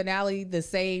season finale the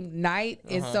same night,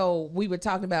 and so we were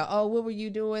talking about, oh, what were you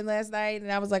doing last night? And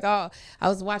I was like, oh, I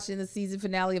was watching the season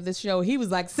finale of this show. He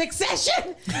was like,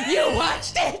 Succession, you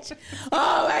watched it?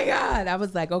 Oh my god! I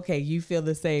was like, okay, you feel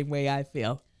the same way I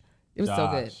feel. It was so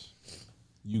good.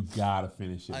 You gotta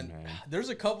finish it, man. There's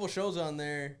a couple shows on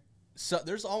there. So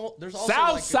there's also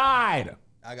Southside.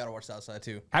 I gotta watch Southside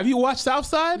too. Have you watched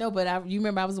Southside? No, but you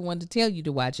remember I was the one to tell you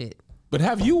to watch it. But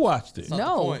have you watched it? Not the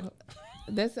No, point.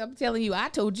 I'm telling you. I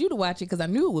told you to watch it because I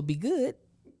knew it would be good.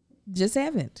 Just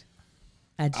haven't.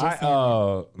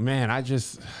 Haven't. Man, I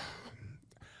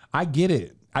get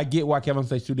it. I get why Kevin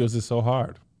State Studios is so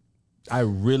hard. I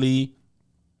really.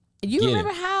 You get remember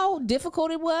it. how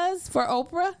difficult it was for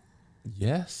Oprah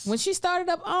Yes. when she started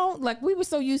up on? Like, we were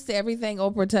so used to everything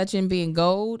Oprah touching being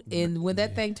gold, and when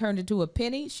that thing turned into a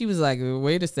penny, she was like,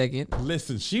 "Wait a second."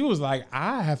 Listen, she was like,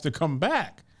 I have to come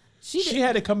back. She She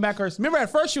had to come back herself. Remember,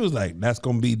 at first she was like, "That's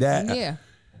gonna be that." Yeah.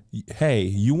 Hey,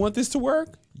 you want this to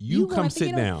work? You gonna come have to sit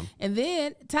get on- down. And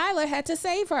then Tyler had to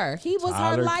save her. He was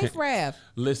Tyler her life can't- raft.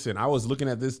 Listen, I was looking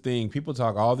at this thing. People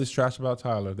talk all this trash about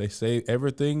Tyler. They say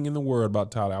everything in the world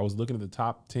about Tyler. I was looking at the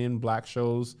top 10 black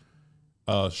shows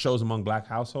among black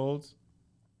households.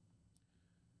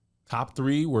 Top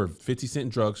 3 were 50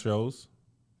 Cent drug shows,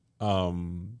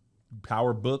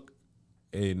 Power Book,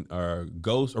 and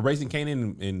Ghost, or Raising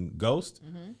Kanan and Ghost,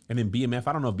 and then BMF.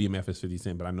 I don't know if BMF is 50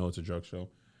 Cent, but I know it's a drug show.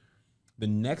 The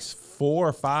next 4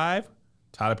 or 5,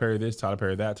 Tyler Perry this, Tyler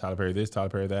Perry that, Tyler Perry this, Tyler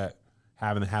Perry that,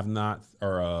 Have and Have Not,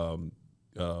 or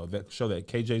that show that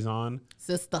KJ's on,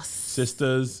 Sisters.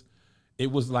 Sisters.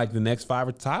 It was like the next 5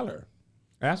 are Tyler.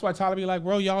 That's why Tyler be like,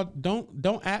 bro, y'all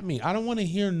don't at me. I don't want to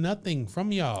hear nothing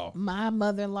from y'all. My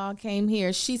mother-in-law came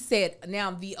here. She said, now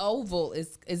the Oval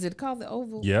is it called the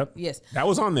Oval? Yep. Yes. That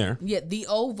was on there. Yeah, the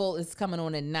Oval is coming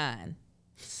on at 9.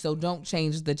 So don't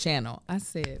change the channel. I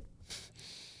said,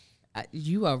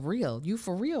 you are real. You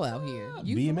for real out here.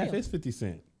 You BMF for real. is 50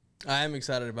 Cent. I am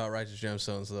excited about Righteous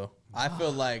Gemstones, though. I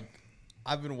feel like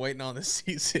I've been waiting on this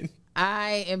season.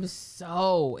 I am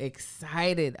so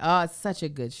excited. Oh, it's such a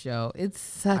good show. It's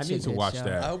such a good show. I need to watch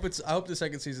that. I hope the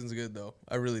second season's good, though.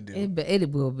 I really do.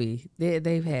 It will be.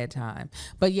 They've had time.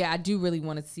 But yeah, I do really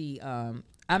want to see. I'm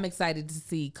excited to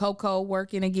see Coco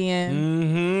working again.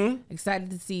 Mm-hmm.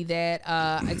 Excited to see that.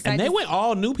 Excited And they went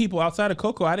all new people outside of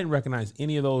Coco. I didn't recognize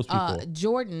any of those people.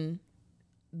 Jordan,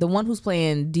 the one who's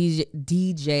playing DJ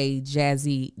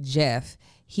Jazzy Jeff,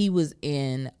 he was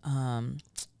in.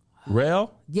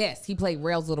 Rel? Yes, he played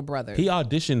Rel's little brother. He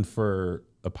auditioned for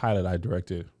a pilot I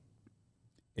directed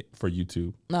for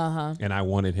YouTube. And I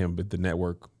wanted him, but the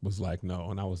network was like,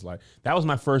 no. And I was like, that was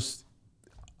my first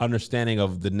understanding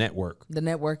of the network. The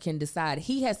network can decide.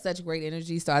 He has such great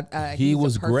energy, so He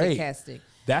was a perfect great. casting.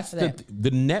 That's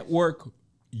the network.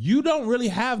 You don't really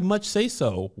have much say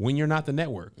so when you're not the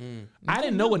network. I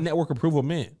didn't know what network approval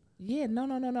meant. Yeah,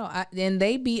 no. And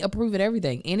they be approving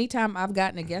everything. Anytime I've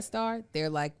gotten a guest star, they're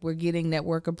like, we're getting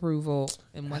network approval.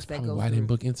 And once that goes Why I didn't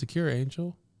book Insecure,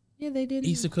 Angel? yeah, they did.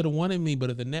 Issa could have wanted me,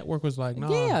 but if the network was like, no.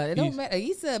 Yeah, it don't matter.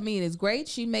 Issa, I mean, is great.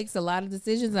 She makes a lot of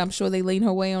decisions. I'm sure they lean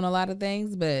her way on a lot of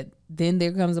things. But then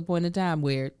there comes a point in time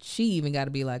where she even got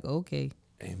to be like, okay.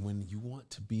 And when you want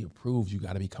to be approved, you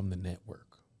got to become the network.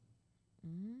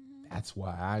 That's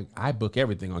why I book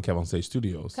everything on Kevin on Stage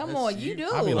Studios. Come on, you do.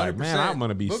 I'll be like, man, I'm going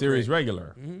to be series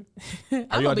regular. I'm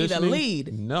going to be the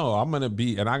lead. No, I'm going to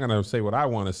be, and I'm going to say what I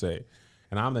want to say.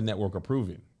 And I'm the network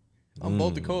approving. I'm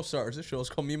both the co-stars. This show's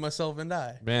called Me, Myself, and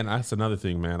I. Man, that's another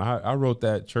thing, man. I wrote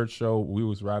that church show. We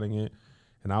was writing it,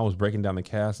 and I was breaking down the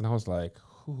cast, and I was like,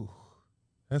 whew,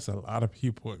 that's a lot of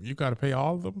people. You got to pay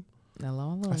all of them?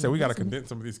 I said, we got to condense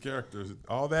some of these characters.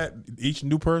 All that, each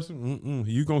new person,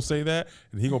 you going to say that,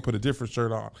 and he going to put a different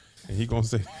shirt on, and he going to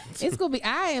say that It's going to be,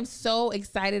 I am so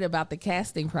excited about the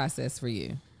casting process for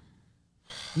you.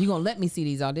 You going to let me see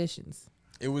these auditions.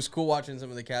 It was cool watching some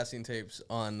of the casting tapes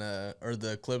on, or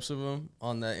the clips of them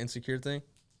on that Insecure thing.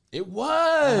 It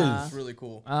was. It's really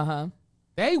cool.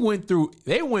 They went through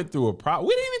a problem.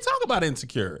 We didn't even talk about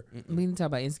Insecure. We didn't talk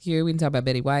about Insecure. We didn't talk about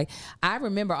Betty White. I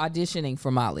remember auditioning for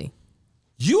Molly.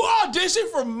 You auditioned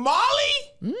for Molly?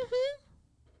 Mm-hmm.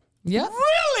 Yep.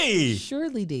 Really?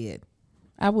 Surely did.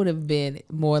 I would have been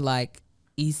more like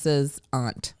Issa's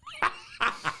aunt.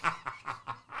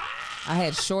 I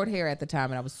had short hair at the time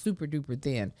and I was super duper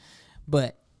thin,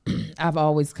 but I've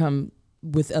always come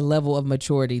with a level of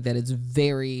maturity that is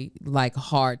very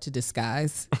hard to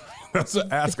disguise. That's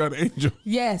an ask on Angel.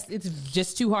 Yes, it's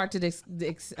just too hard to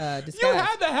disguise. You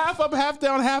had the half up, half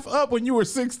down, half up when you were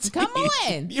 16. Come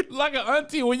on. You like an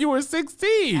auntie when you were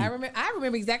 16. I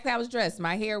remember exactly how I was dressed.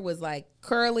 My hair was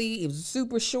curly. It was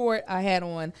super short. I had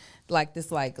on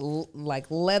this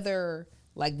leather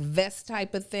vest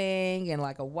type of thing and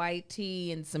a white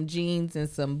tee and some jeans and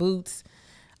some boots.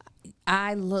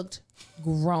 I looked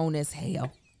grown as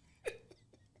hell.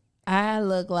 I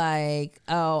look like,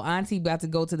 auntie about to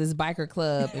go to this biker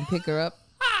club and pick her up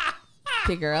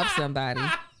somebody.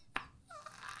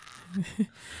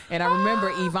 And I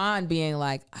remember Yvonne being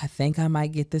like, I think I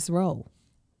might get this role.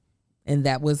 And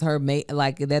that was her mate.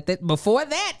 That before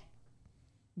that,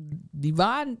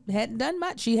 Yvonne hadn't done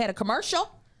much. She had a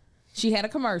commercial.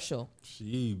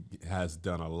 She has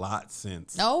done a lot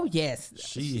since. Oh, yes.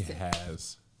 She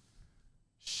has.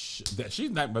 She's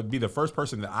not but be the first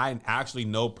person that I actually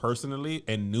know personally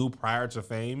and knew prior to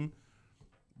fame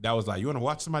that was like, you want to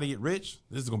watch somebody get rich?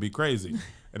 This is going to be crazy.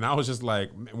 And I was just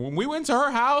like, when we went to her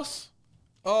house,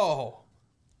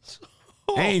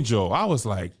 Angel, I was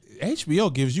like,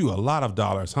 HBO gives you a lot of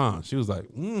dollars, huh? She was like,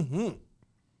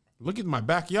 look at my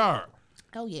backyard.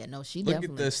 Oh, yeah, no, she Look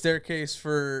definitely. at the staircase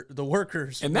for the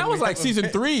workers. And that was season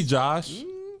 3, Josh.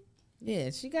 Yeah,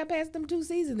 she got past them 2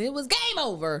 seasons. It was game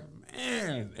over.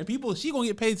 Man, and she gonna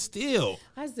get paid still.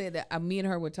 I said that me and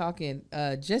her were talking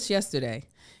just yesterday,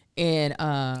 and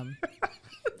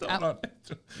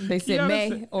they said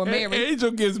May or Mary.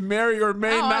 Angel gets Mary or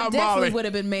May, not definitely Molly. Would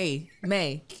have been May.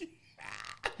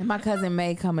 And my cousin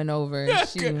May coming over.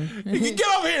 Get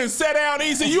over here and sit down,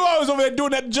 Issa. You always over there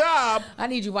doing that job. I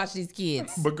need you to watch these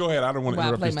kids. But go ahead. I don't want to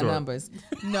interrupt play your my story. numbers.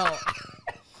 No.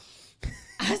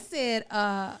 I said,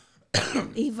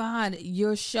 Yvonne,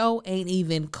 your show ain't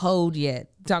even cold yet.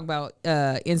 Talk about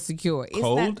Insecure. It's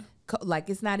Cold? not like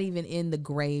it's not even in the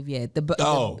grave yet.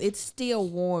 It's still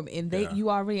warm, and you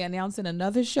already announcing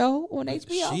another show on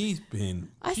HBO. She's been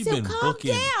calm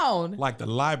down. like the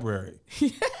library.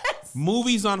 Yes.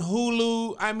 Movies on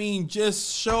Hulu. I mean,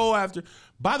 just show after.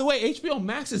 By the way, HBO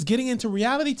Max is getting into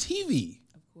reality TV.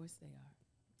 Of course they are.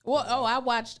 Well, I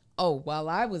watched. While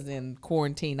I was in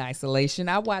quarantine isolation,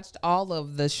 I watched all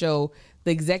of the show,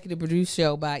 the executive produced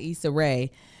show by Issa Rae.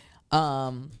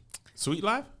 Sweet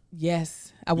Life?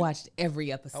 Yes, I watched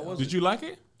every episode. Did you like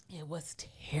it? It was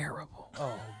terrible.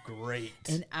 Oh, great.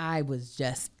 And I was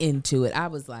just into it. I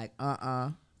was like,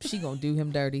 she gonna do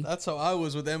him dirty. That's how I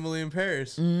was with Emily in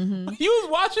Paris. Mm-hmm. You was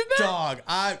watching that?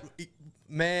 Dog,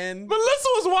 man. Melissa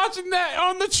was watching that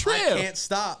on the trip. I can't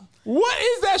stop. What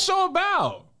is that show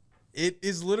about? It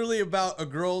is literally about a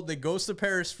girl that goes to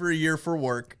Paris for a year for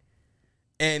work,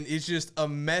 and it's just a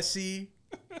messy,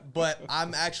 but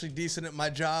I'm actually decent at my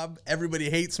job. Everybody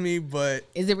hates me, but...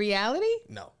 Is it reality?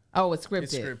 No. Oh, it's scripted.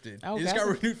 It's scripted. Oh, it just got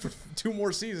renewed for 2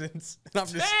 more seasons. And I'm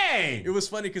just... Dang! It was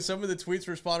funny because some of the tweets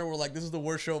responded were like, this is the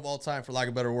worst show of all time, for lack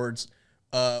of better words.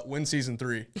 Win season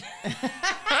 3.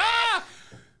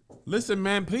 Listen,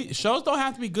 man, please, shows don't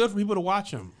have to be good for people to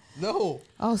watch them. No.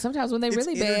 Oh, sometimes when they're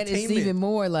really bad, it's entertainment. even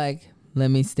more like, let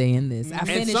me stay in this. I And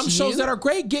finished some shows You, that are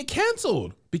great get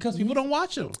canceled because people don't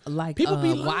watch them. like people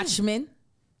be lying. Watchmen.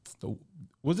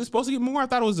 Was it supposed to get more? I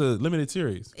thought it was a limited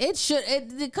series. It should.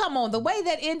 Come on, the way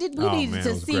that ended, we needed man, to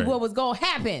it was see great. what was going to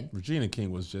happen. Regina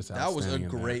King was just That was a outstanding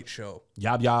in great show.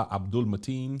 Yahya Abdul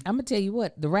Mateen. I'm gonna tell you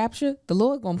what, the Rapture, the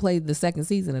Lord gonna play the second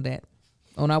season of that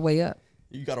on our way up.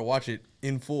 You got to watch it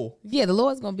in full. Yeah, the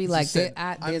Lord's gonna be like, said,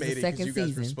 there's I made a it 'cause second you guys were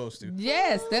season. supposed to.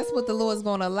 Yes, that's what the Lord's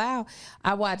gonna allow.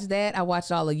 I watched that. I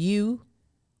watched all of You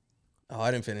Oh, I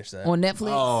didn't finish that. on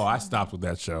Netflix. Oh, I stopped with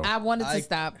that show. I wanted to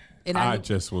stop, and I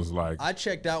just was like, I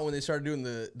checked out when they started doing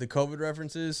the COVID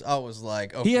references. I was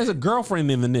like, okay. he has a girlfriend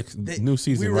in the new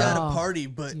season, We were right? at a party,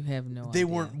 but you have no they idea.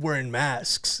 weren't wearing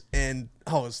masks. And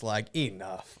I was like,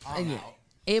 enough. I'm out.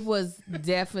 It was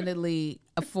definitely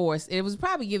a force. It was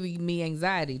probably giving me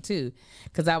anxiety too,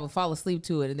 because I would fall asleep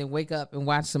to it and then wake up and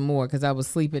watch some more because I was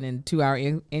sleeping in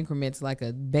 2-hour increments like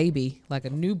a baby, like a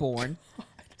newborn.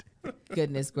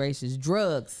 Goodness gracious.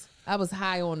 Drugs. I was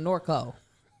high on Norco.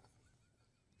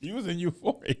 He was in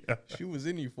Euphoria. She was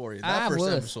in Euphoria. I That first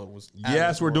was. episode was out of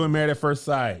Yes, this we're world. doing Married at First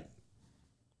Sight.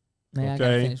 Man, I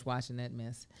gotta Okay. finish watching that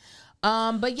mess.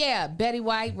 But yeah, Betty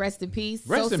White, rest in peace.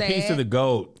 Rest so in sad. peace to the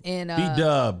GOAT. And,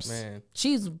 B-Dubs. Man.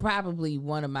 She's probably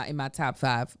one of my top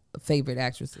 5 favorite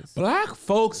actresses Black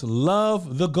folks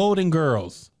love the Golden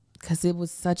Girls. because it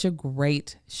was such a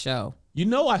great show. You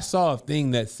know, I saw a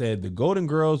thing that said the Golden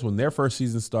Girls, when their first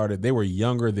season started, they were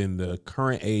younger than the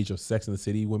current age of Sex and the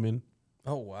City women.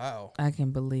 Oh, wow. I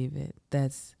can believe it.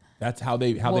 That's how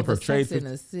they the portrayed. Sex in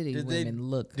the City Did women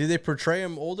look. Did they portray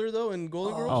him older, though, in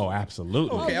Golden Girls? Oh,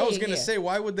 absolutely. Okay, I yeah, was going to yeah. say,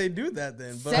 why would they do that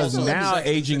then? But Sex Because and also, now Sex and the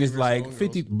aging City is versus like Golden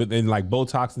 50, Girls. but then like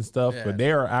Botox and stuff. Yeah. But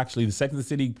they are actually the Sex and the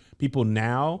City people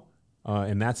now,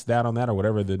 and that's that on that or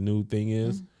whatever the new thing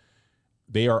is.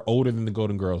 They are older than the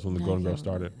Golden Girls when the Golden Girls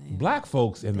started. Black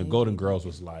folks and the Golden Girls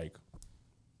was like,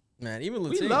 Man, even we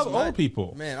Latinx. love old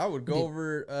people. Man, I would go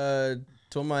over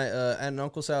to my aunt and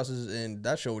uncle's houses, and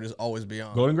that show would just always be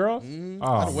on. Golden Girls? Oh,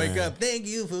 I'd wake man. up, thank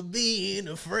you for being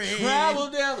a friend. Travel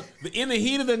down in the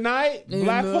heat of the night.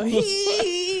 Black folks.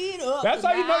 That's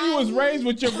how you know you was raised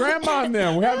with your grandma and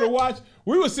them. We had to watch.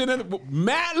 We were sitting in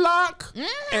Matlock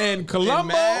and Columbo. And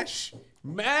Mash.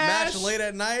 Match late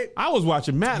at night. I was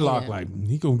watching Matlock like,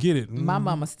 he gonna get it. My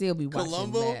mama still be watching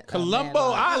Columbo? that. Columbo,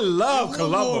 I love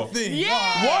Columbo. Thing.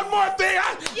 One more thing.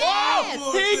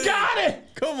 Oh, he got it.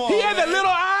 Come on, He had that man.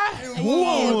 little eye.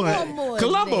 one more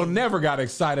Columbo thing. never got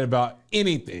excited about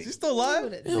anything. Is he still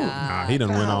alive? Nah, he done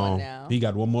went on. Now. He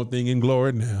got one more thing in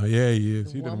glory now. Yeah, he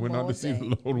is. He done One went on more to see the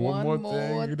thing. Lord. One more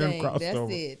thing. He done crossed That's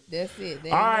over. it. That's it.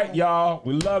 All right, y'all.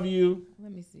 We love you.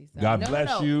 Let me see something. God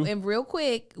bless you. And real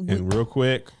quick, And real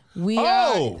quick, we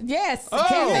Oh! are yes,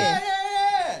 Kevin.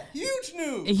 Yeah. Huge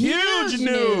news. huge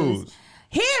news.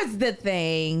 Here's the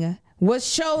thing: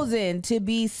 was chosen to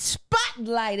be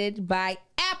spotlighted by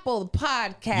Apple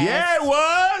Podcasts. Yeah, it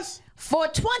was. For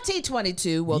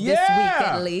 2022, well, this Yeah. week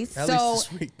at least. At so, least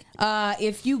this week.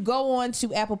 if you go on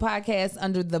to Apple Podcasts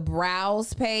under the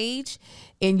Browse page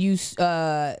and you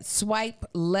swipe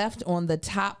left on the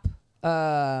top,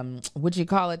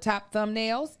 top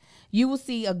thumbnails, you will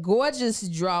see a gorgeous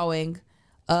drawing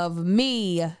of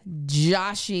me,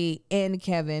 Joshie, and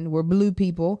Kevin. We're blue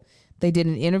people. They did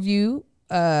an interview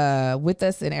with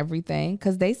us and everything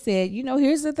because they said,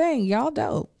 here's the thing, y'all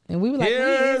dope. And we were like,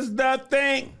 Here's the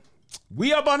thing.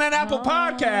 We up on that Apple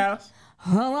Podcast.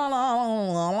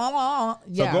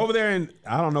 Yeah. go over there and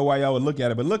I don't know why y'all would look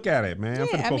at it, but look at it, man. I'm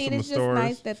Yeah, gonna I post mean, some of it's the just stories.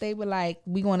 nice that they were like,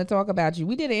 we want to talk about you.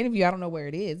 We did an interview. I don't know where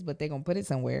it is, but they're going to put it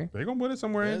somewhere. They're gonna put it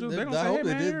somewhere, Yeah, Angel. they- They're gonna I say, hope hey, they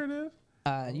man, did. here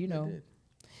it is. You know.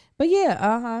 But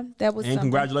yeah, that was And something.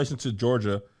 congratulations to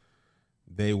Georgia.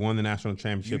 They won the national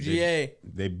championship. UGA.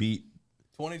 They beat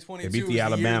 2022. They beat the is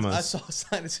Alabamas. Year, I saw a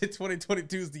sign that said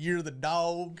 2022 is the year of the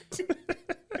dog.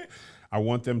 I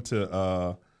want them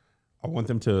to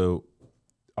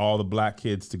all the black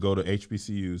kids to go to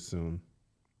HBCUs soon.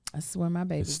 I swear my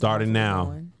baby. It's starting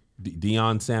now.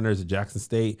 Deion Sanders at Jackson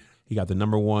State. He got the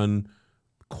 #1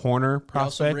 corner He also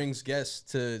prospect. brings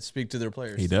guests to speak to their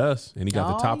players. He does. And he got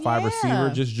the Oh, top 5 yeah. receiver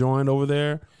just joined over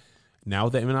there. Now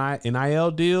with the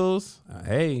NIL deals,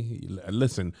 hey,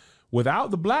 listen,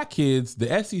 without the black kids, the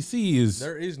SEC is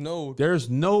there's no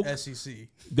SEC.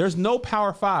 There's no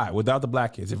Power 5 without the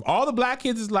black kids. If all the black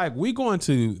kids is like, we going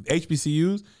to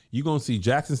HBCUs, you're going to see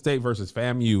Jackson State versus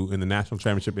FAMU in the national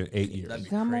championship in 8 years. That'd be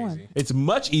Come crazy. on. It's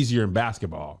much easier in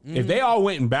basketball. If they all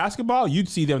went in basketball, you'd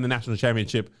see them in the national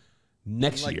championship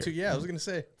next year. Yeah, I was gonna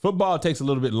say. Football takes a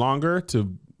little bit longer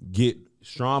to get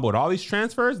strong, but with all these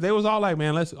transfers, they was all like,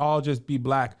 man, let's all just be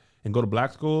black and go to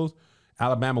black schools.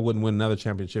 Alabama wouldn't win another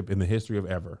championship in the history of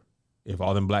ever if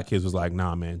all them black kids was like,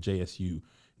 nah, man, JSU,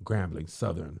 Grambling,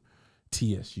 Southern,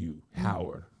 TSU,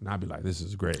 Howard. And I'd be like, this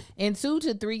is great. In 2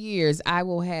 to 3 years, I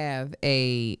will have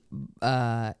a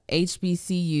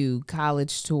HBCU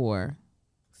college tour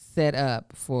set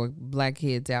up for black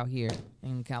kids out here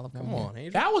in California. Come on,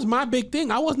 Angel. That was my big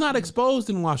thing. I was not exposed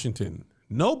in Washington.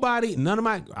 None of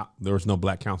my, there was no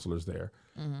black counselors there,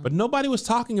 but nobody was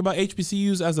talking about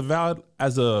HBCUs as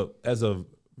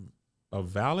a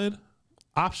valid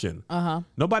option.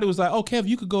 Nobody was like, oh, Kev,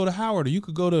 you could go to Howard or you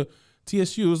could go to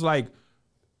TSU. It was like,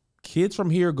 kids from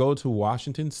here go to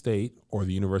Washington State or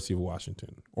the University of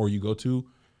Washington, or you go to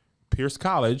Pierce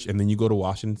College and then you go to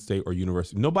Washington State or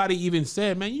University. Nobody even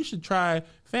said, man, you should try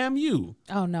FAMU.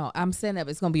 Oh no, I'm setting up.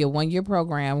 It's going to be a 1-year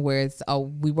program where it's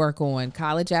we work on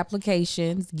college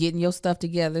applications, getting your stuff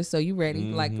together so you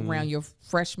ready, like around your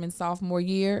freshman, sophomore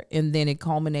year, and then it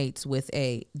culminates with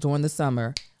during the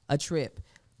summer a trip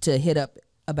to hit up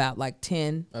about like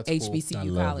 10 HBCU I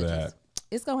love colleges. that.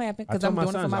 It's gonna happen I because tell I'm my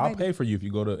doing it for sons, my I'll baby. pay for you if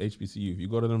you go to HBCU. If you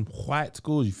go to them white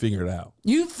schools, you figure it out.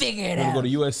 You figure it If you out. go to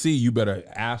USC, you better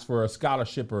ask for a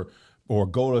scholarship or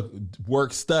go to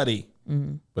work study.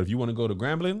 But if you want to go to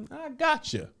Grambling, I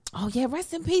got you. Oh yeah,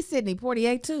 rest in peace, Sidney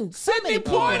Poitier too. Sidney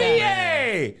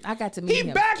Poitier. I got to meet He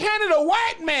him. backhanded a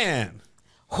white man.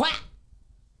 What?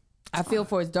 I feel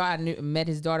for his daughter. I met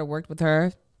his daughter, worked with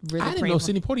her. Really I didn't praying know for-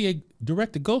 Sidney Poitier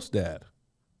directed Ghost Dad.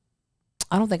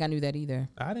 I don't think I knew that either.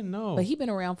 I didn't know. But he been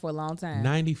around for a long time.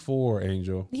 94,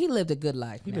 Angel. He lived a good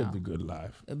life. He lived a good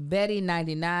life. Betty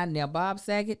 99. Now Bob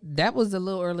Saget, that was a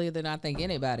little earlier than I think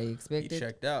anybody He expected.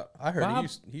 checked out. I heard Bob-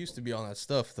 he used to be on that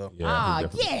stuff though. Ah, he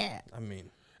definitely- yeah. I mean,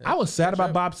 I was sad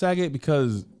about Bob Saget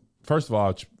because, first of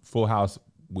all, Full House,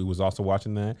 we was also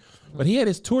watching that. But he had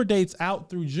his tour dates out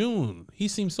through June. He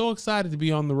seemed so excited to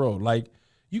be on the road. Like,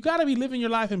 you got to be living your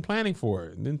life and planning for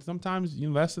it. And then sometimes,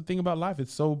 that's the thing about life.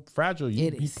 It's so fragile. You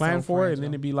It is plan so for it, and fragile.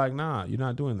 then it'd be like, nah, you're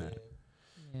not doing that.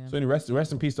 Yeah. So anyway,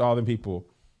 rest in peace to all them people.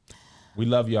 We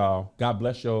love y'all. God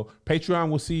bless y'all. Patreon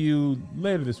will see you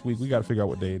later this week. We got to figure out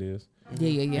what day it is.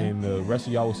 Yeah. And the rest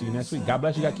of y'all will see you next week. God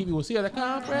bless you. God keep you. We'll see you at the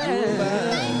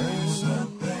conference.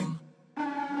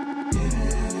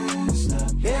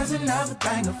 Here's another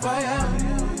banger for you.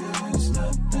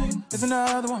 Here's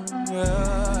another one.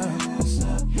 Yeah.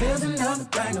 Here's another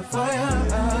banger for you.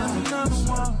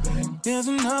 Here's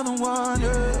another one.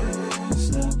 Yeah.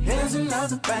 Here's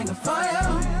another banger for you.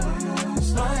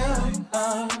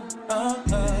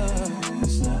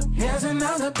 Here's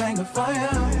another banger for you.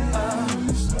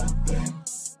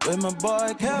 With my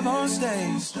boy Kev on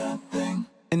stage.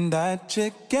 And that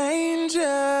chick Angel.